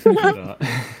 But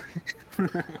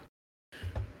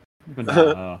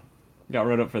got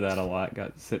wrote up for that a lot,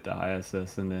 got sent to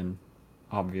ISS, and then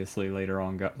obviously later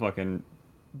on got fucking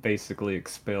basically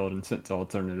expelled and sent to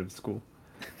alternative school.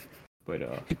 But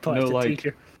no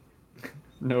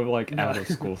like out of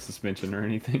school suspension or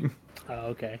anything. Oh,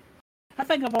 okay. I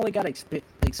think I've only got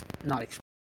not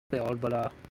expelled,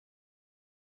 but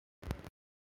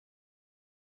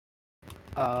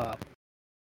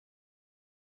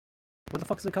what the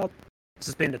fuck is it called?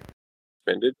 Suspended.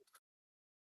 Suspended?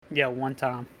 Yeah, one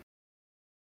time.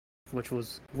 Which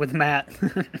was with Matt.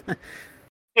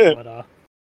 Yeah. But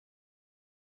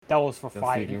that was for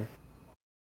fighting. Figure.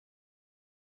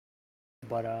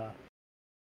 But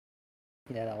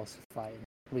yeah, that was for fighting.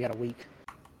 We got a week.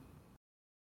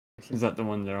 Is that the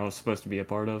one that I was supposed to be a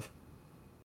part of?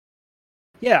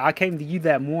 Yeah, I came to you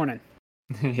that morning.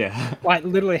 Yeah. Like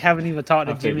literally haven't even talked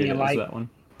to Jimmy in like that one.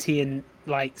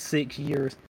 6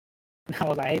 years. And I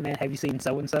was like, hey man, have you seen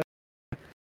so and so?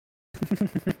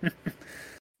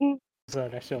 So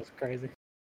that shit was crazy.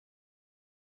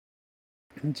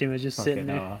 Jimmy was just sitting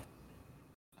there.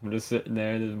 I'm just sitting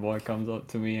there, this boy comes up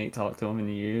to me, ain't talked to him in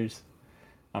years.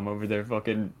 I'm over there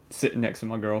fucking sitting next to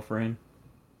my girlfriend.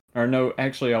 Or no,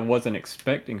 actually I wasn't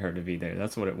expecting her to be there,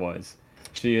 that's what it was.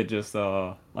 She had just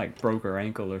like broke her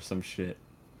ankle or some shit.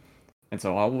 And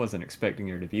so I wasn't expecting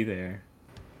her to be there.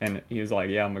 And he was like,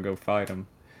 yeah, I'm gonna go fight him.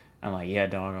 I'm like, yeah,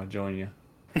 dog, I'll join you.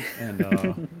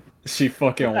 And she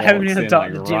fucking walks I haven't even in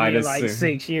talked like to Jimmy right in as like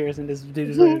soon. 6 years, and this dude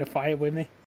is ready to fight with me.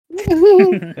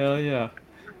 Hell yeah.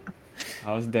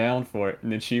 I was down for it.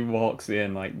 And then she walks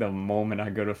in like the moment I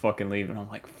go to fucking leave, and I'm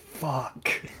like,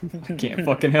 fuck. I can't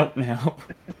fucking help now.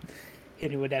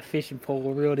 Hit him with that fishing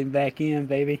pole, reeled him back in,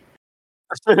 baby.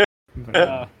 But,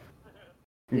 I'm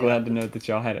Yeah. glad to know that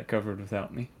y'all had it covered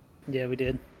without me. Yeah, we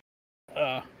did.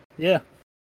 Yeah.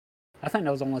 I think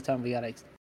that was the only time we got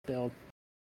expelled.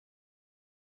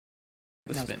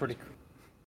 That was pretty.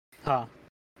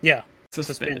 Yeah.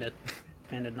 Suspended.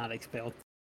 Suspended, not expelled.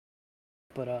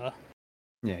 But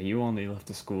Yeah, you only left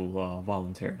the school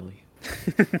voluntarily.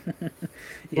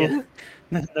 yeah.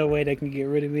 There's no way they can get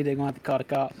rid of me. They're gonna have to call the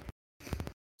cops.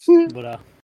 But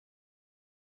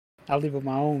I'll leave on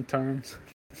my own terms.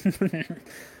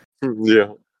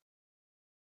 Yeah.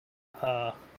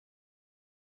 Yeah,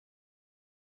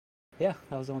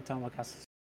 that was the only time I got.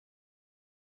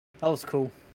 That was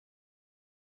cool.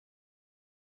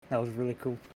 That was really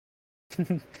cool.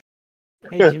 Hey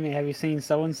Jimmy, have you seen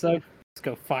so and so? Let's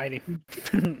go fight him.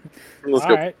 Let's All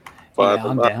go right, find Yeah,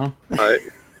 I'm them. down. All right.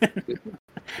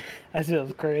 that shit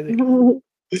was crazy.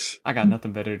 I got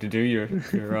nothing better to do. Your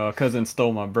cousin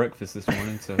stole my breakfast this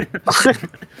morning, so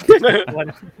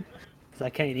What? 'Cause I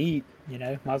can't eat, you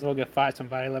know. Might as well go fight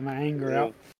somebody, let my anger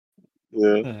out.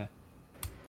 Yeah. yeah,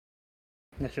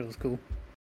 That shit was cool.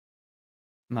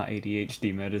 my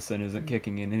ADHD medicine isn't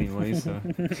kicking in anyway, so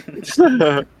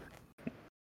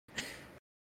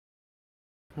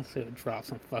Let's see if drop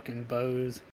some fucking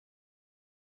bows.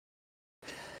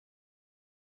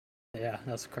 Yeah,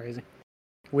 that's crazy.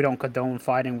 We don't condone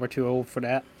fighting. We're too old for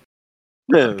that.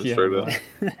 Yeah, fuck yeah, straight bro. up.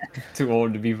 Too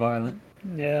old to be violent.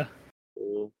 Yeah.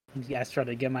 Yeah. You guys try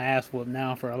to get my ass whooped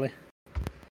now, probably.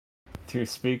 Dude,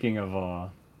 speaking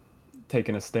of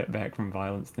taking a step back from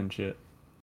violence and shit,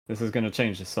 this is gonna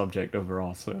change the subject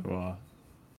overall, so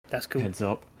That's cool. heads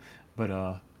up. But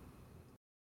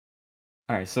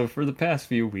alright, so for the past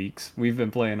few weeks, we've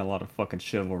been playing a lot of fucking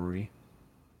Chivalry.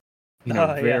 You know,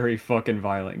 Oh, yeah. very fucking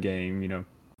violent game, you know,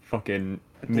 fucking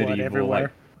Blood medieval, everywhere.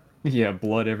 like, yeah,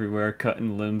 blood everywhere,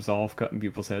 cutting limbs off, cutting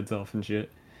people's heads off and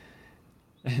shit.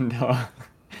 And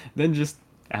then just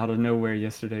out of nowhere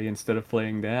yesterday, instead of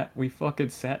playing that, we fucking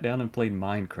sat down and played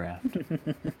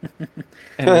Minecraft.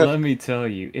 And let me tell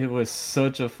you, it was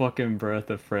such a fucking breath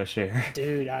of fresh air.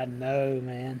 Dude, I know,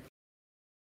 man.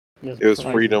 It was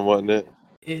freedom, wasn't it?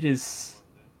 It is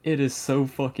so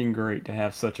fucking great to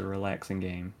have such a relaxing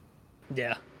game.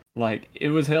 Yeah. Like, it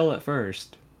was hell at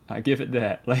first. I give it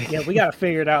that. Like, Yeah, we gotta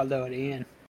figure it out though at the end.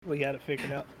 We gotta figure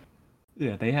it out.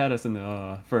 yeah, they had us in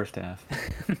the first half.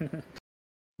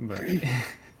 But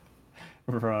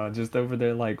we're just over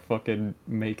there like fucking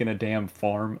making a damn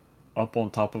farm up on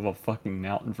top of a fucking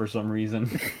mountain for some reason.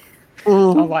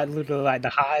 I'm like literally like the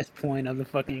highest point of the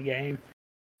fucking game.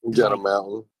 Got a Like,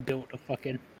 mountain. Built a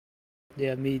fucking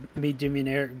me, Jimmy, and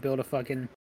Eric built a farm.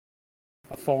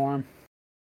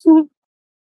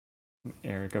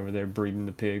 Eric over there breeding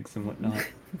the pigs and whatnot.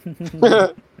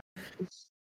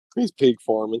 He's pig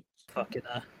farming. Fucking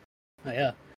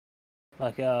yeah,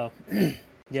 like yeah,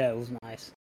 it was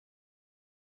nice.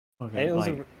 Okay, It was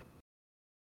like,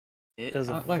 it was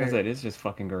a like I very- said, it's just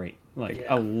fucking great. Like,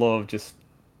 Yeah. I love just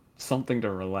something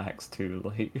to relax to.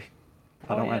 Like,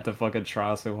 I Oh, don't yeah. have to fucking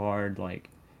try so hard. Like,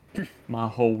 my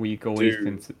whole week always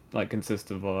Dude.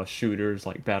 consists of shooters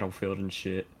like Battlefield and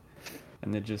shit,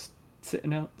 and then just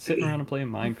sitting around and playing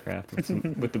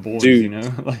Minecraft with the boys, Dude. you know.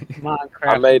 Like,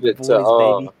 Minecraft. I made with it the boys,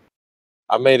 to baby.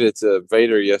 I made it to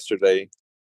Vader yesterday,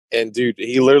 and dude,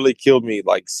 he literally killed me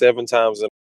like 7 times in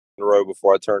a row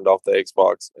before I turned off the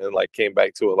Xbox and like came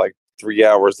back to it like 3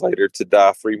 hours later to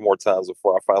die 3 more times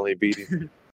before I finally beat him.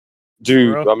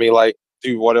 Dude, real? I mean, like,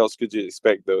 dude, what else could you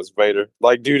expect though? It's Vader.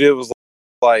 Like, dude, it was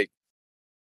like,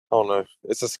 I don't know,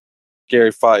 it's a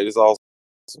scary fight. It's awesome,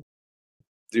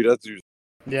 dude. That dude's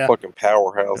Yeah. fucking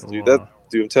powerhouse, so, dude.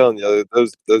 Dude, I'm telling you,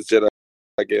 those Jedi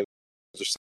games are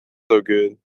so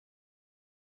good.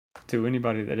 to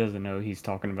anybody that doesn't know, he's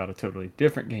talking about a totally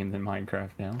different game than Minecraft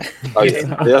now. Oh, Yeah,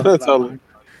 yeah, I'm yeah, talking about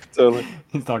totally.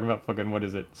 He's talking about fucking, what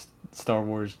is it, Star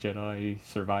Wars Jedi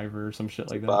Survivor or some shit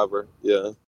like that. Survivor,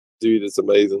 yeah, dude, it's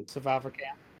amazing. Survivor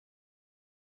Camp.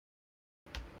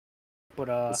 But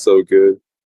It's so good.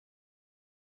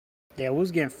 yeah, we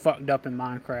was getting fucked up in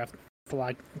Minecraft for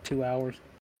like 2 hours.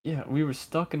 Yeah, we were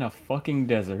stuck in a fucking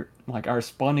desert. Like, our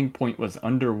spawning point was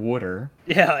underwater.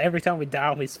 Yeah, every time we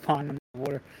die, we spawn in the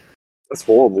water. That's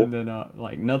horrible. And then,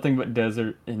 like, nothing but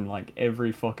desert in, like,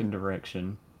 every fucking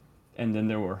direction. And then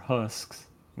there were husks,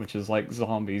 which is like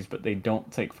zombies, but they don't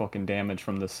take fucking damage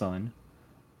from the sun.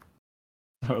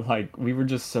 So, like, we were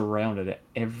just surrounded at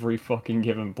every fucking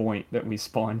given point that we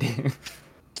spawned in.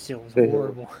 Shit was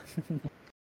horrible.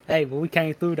 Hey, but we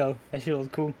came through though. That shit was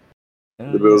cool.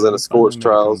 The Bills in the Scorch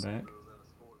Trials. That's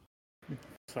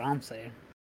what I'm saying.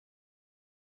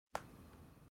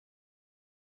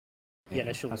 Yeah,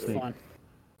 that shit was fun.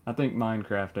 I think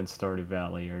Minecraft and Stardew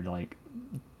Valley are like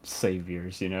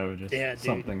saviors, you know, just Yeah, dude.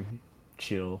 something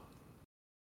chill.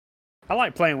 I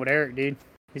like playing with Eric, dude.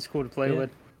 He's cool to play Yeah.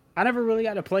 with. I never really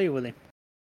got to play with him.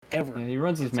 Ever. Yeah, he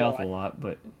runs his It's mouth all a lot,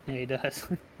 but Yeah, he does.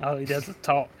 All he does is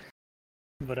talk.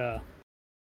 But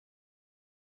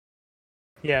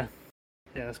yeah,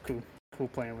 that's cool. Cool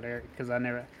playing with Eric because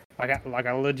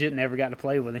I legit never got to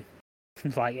play with him,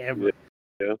 like ever.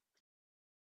 Yeah.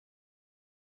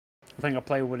 I think I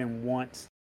played with him once,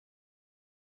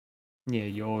 Yeah,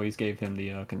 you always gave him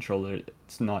the controller.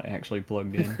 It's not actually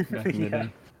plugged in back in the Yeah.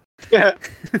 day. Yeah.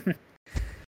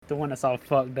 The one that's all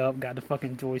fucked up, got the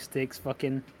fucking joysticks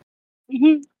fucking.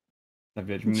 That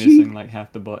bitch missing like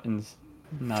half the buttons,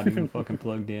 not even fucking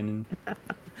plugged in.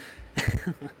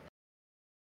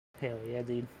 Hell yeah,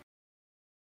 dude.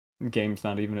 And game's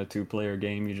not even a 2-player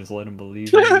game. You just let him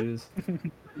believe that it is.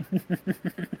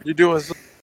 You're doing so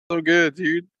good,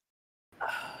 dude.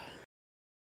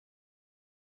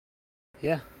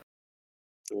 Yeah,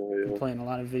 Oh, I'm yeah. playing a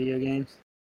lot of video games.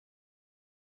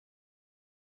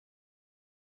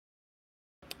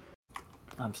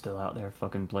 I'm still out there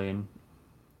fucking playing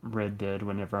Red Dead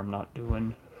whenever I'm not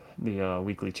doing the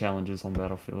weekly challenges on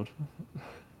Battlefield.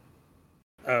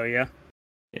 Oh yeah.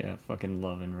 Yeah, fucking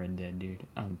loving Red Dead, dude.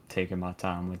 I'm taking my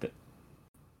time with it.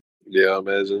 Yeah, I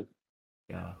imagine.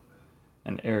 Yeah.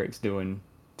 And Eric's doing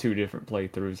 2 different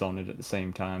playthroughs on it at the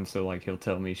same time, so like he'll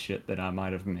tell me shit that I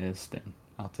might have missed, and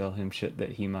I'll tell him shit that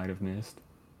he might have missed.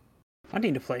 I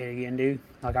need to play it again, dude.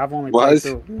 Like I've only Why played is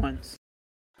through it once.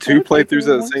 two Only played through playthroughs it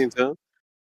at the once? same time?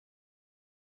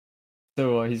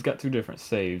 So he's got 2 different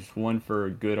saves, one for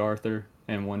a good Arthur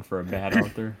and one for a bad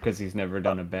Arthur, because he's never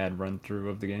done a bad run through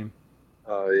of the game.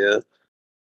 Oh yeah.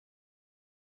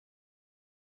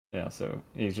 Yeah, so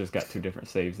he's just got 2 different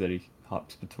saves that he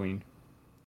hops between.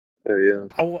 Oh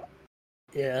yeah.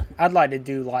 Yeah, I'd like to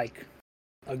do like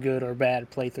a good or bad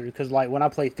playthrough because like when I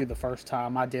played through the first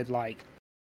time, I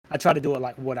tried to do it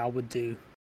like what I would do,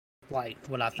 like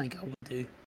what I think I would do.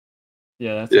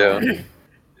 Yeah, that's Yeah. how I do.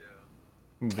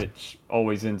 Which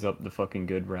always ends up the fucking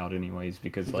good route anyways,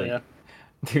 because like Yeah.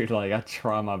 dude, like I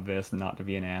try my best not to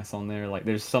be an ass on there. Like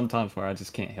there's some times where I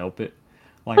just can't help it.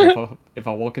 Like if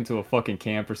I walk into a fucking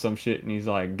camp or some shit and he's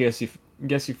like, guess you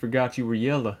forgot you were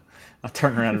yellow. I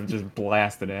turn around and just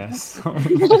blasted ass. Or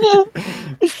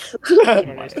they start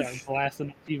blasting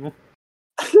at people.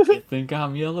 You think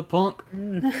I'm yellow, punk?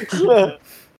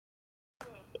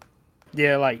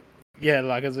 Yeah, like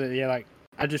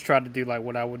I just tried to do like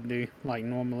what I would do like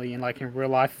normally and like in real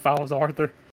life if I was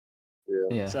Arthur. Yeah.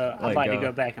 Yeah. So I'd like to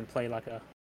go back and play like a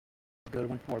good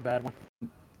one or a bad one.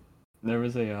 There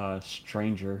was a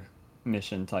stranger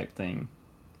mission type thing,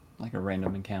 like a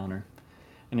random encounter,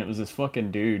 and it was this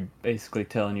fucking dude basically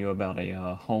telling you about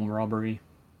a home robbery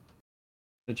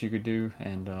that you could do,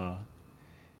 and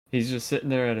he's just sitting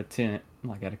there at a tent,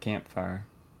 like at a campfire,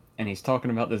 and he's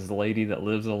talking about this lady that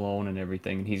lives alone and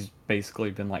everything, and he's basically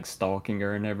been like stalking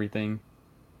her and everything,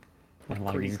 and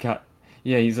like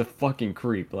he's a fucking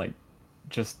creep, like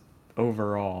just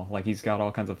overall, like he's got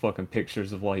all kinds of fucking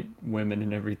pictures of like women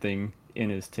and everything in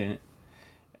his tent.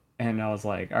 And I was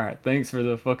like, all right, thanks for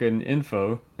the fucking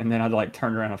info. And then I'd like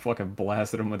turn around and fucking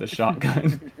blasted him with a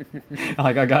shotgun.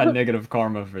 Like I got negative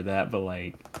karma for that, but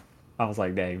like I was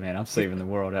like, dang man, I'm saving the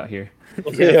world out here.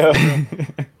 Yeah.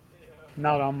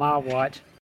 Not on my watch.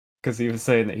 Because he was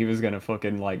saying that he was gonna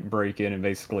fucking like break in and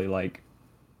basically like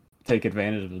take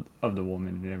advantage of the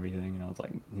woman and everything. And I was like,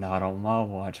 not on my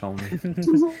watch,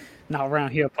 homie. Not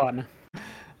around here, partner.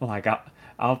 Like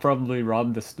I'll probably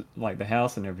rob the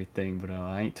house and everything, but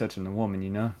I ain't touching the woman,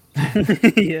 you know.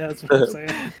 Yeah, that's what I'm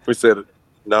saying. We said it.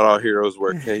 Not all heroes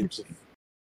wear capes.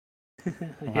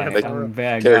 Yeah, Like, for I'm a real.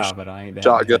 bad Carry guy, but I ain't that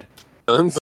shotgun.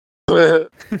 bad.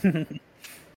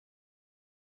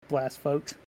 Blast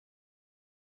folks.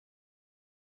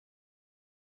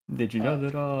 Did you know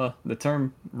that the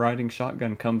term riding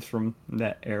shotgun comes from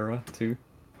that era too?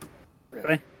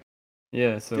 Really?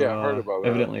 Yeah, so Yeah, I heard about that.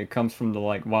 evidently it comes from the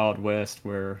like Wild West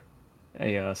where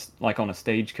like on a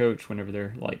stagecoach whenever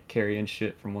they're like carrying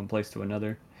shit from one place to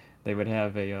another, they would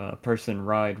have a person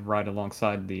ride right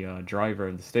alongside the driver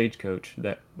of the stagecoach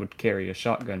that would carry a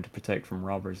shotgun to protect from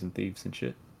robbers and thieves and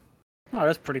shit. Oh,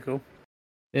 that's pretty cool.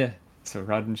 Yeah, so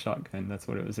riding shotgun, that's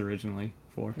what it was originally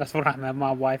for. That's what I have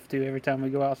my wife do every time we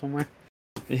go out somewhere.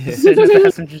 Yeah. Sit in the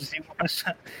passenger seat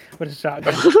with a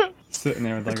shotgun. Sitting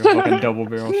there with like a fucking double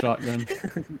barrel shotgun.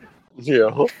 Yeah.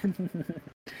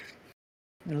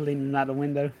 And leaning out the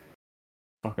window.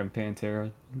 Fucking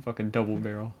Pantera, fucking double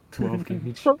barrel, 12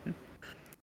 gauge.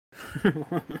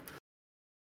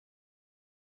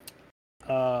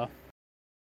 Yeah,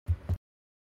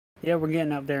 we're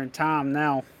getting up there in time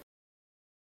now.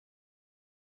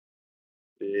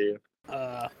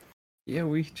 Yeah. Yeah,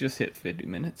 we just hit 50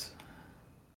 minutes.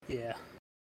 Yeah.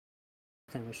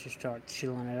 I think we should start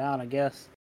chilling it out, I guess.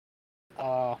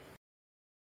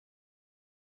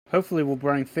 Hopefully we'll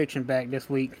bring fiction back this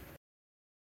week.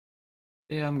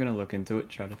 Yeah, I'm gonna look into it,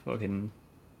 try to fucking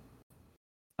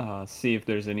see if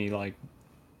there's any like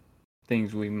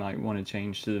things we might want to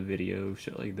change to the video,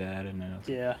 shit like that, and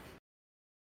Yeah.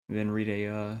 then read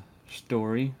a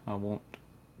story. I won't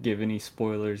give any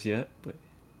spoilers yet, but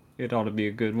it ought to be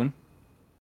a good one.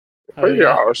 Oh,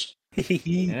 yeah. Yes.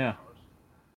 Yeah.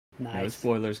 No Nice.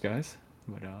 spoilers, guys.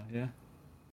 But yeah.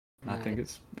 I Nice. think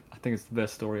it's the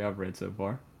best story I've read so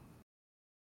far.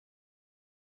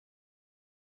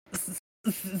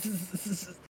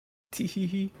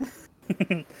 Tee.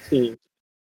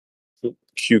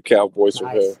 Cue cowboys from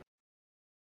hell.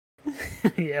 Nice.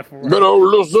 Yeah, for Better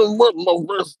real. listen with my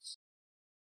wrists.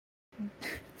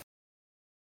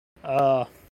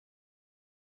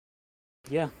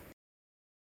 Yeah.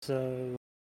 So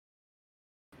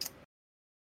I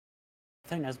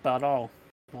think that's about all.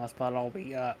 That's about all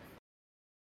we got.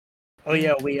 Oh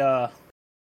yeah, we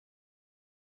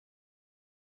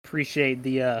appreciate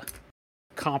the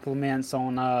compliments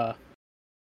on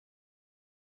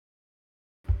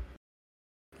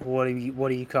what do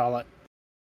you call it?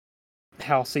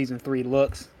 How season 3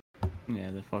 looks. Yeah,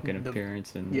 the fucking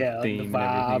appearance and yeah, the the theme and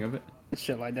everything vibe. of it.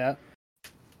 Shit like that.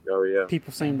 Oh yeah.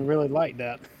 People seem to really like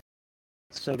that.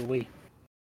 So do we.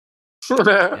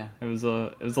 Yeah, it was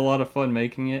a lot of fun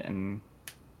making it, and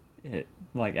it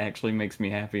like actually makes me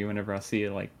happy whenever I see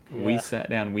it. Like we Yeah. sat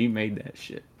down, we made that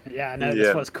shit. Yeah, I know. Yeah.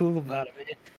 That's what's cool about it, man.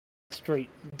 Straight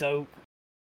dope.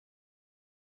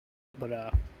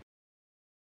 But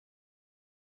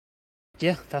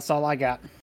yeah, that's all I got.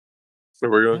 So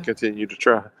we're going to continue to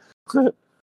try.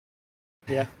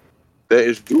 Yeah. There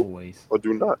is do Always. or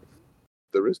do not.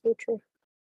 There is no try.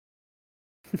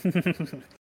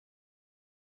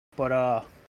 But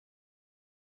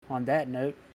on that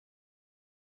note,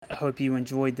 I hope you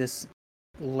enjoyed this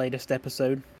latest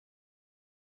episode.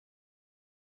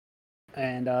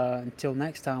 And until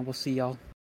next time, we'll see y'all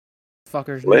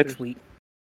fuckers Later. next week.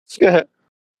 Later,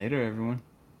 everyone.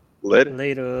 Later.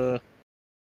 Later.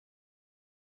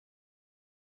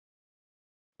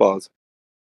 Pause.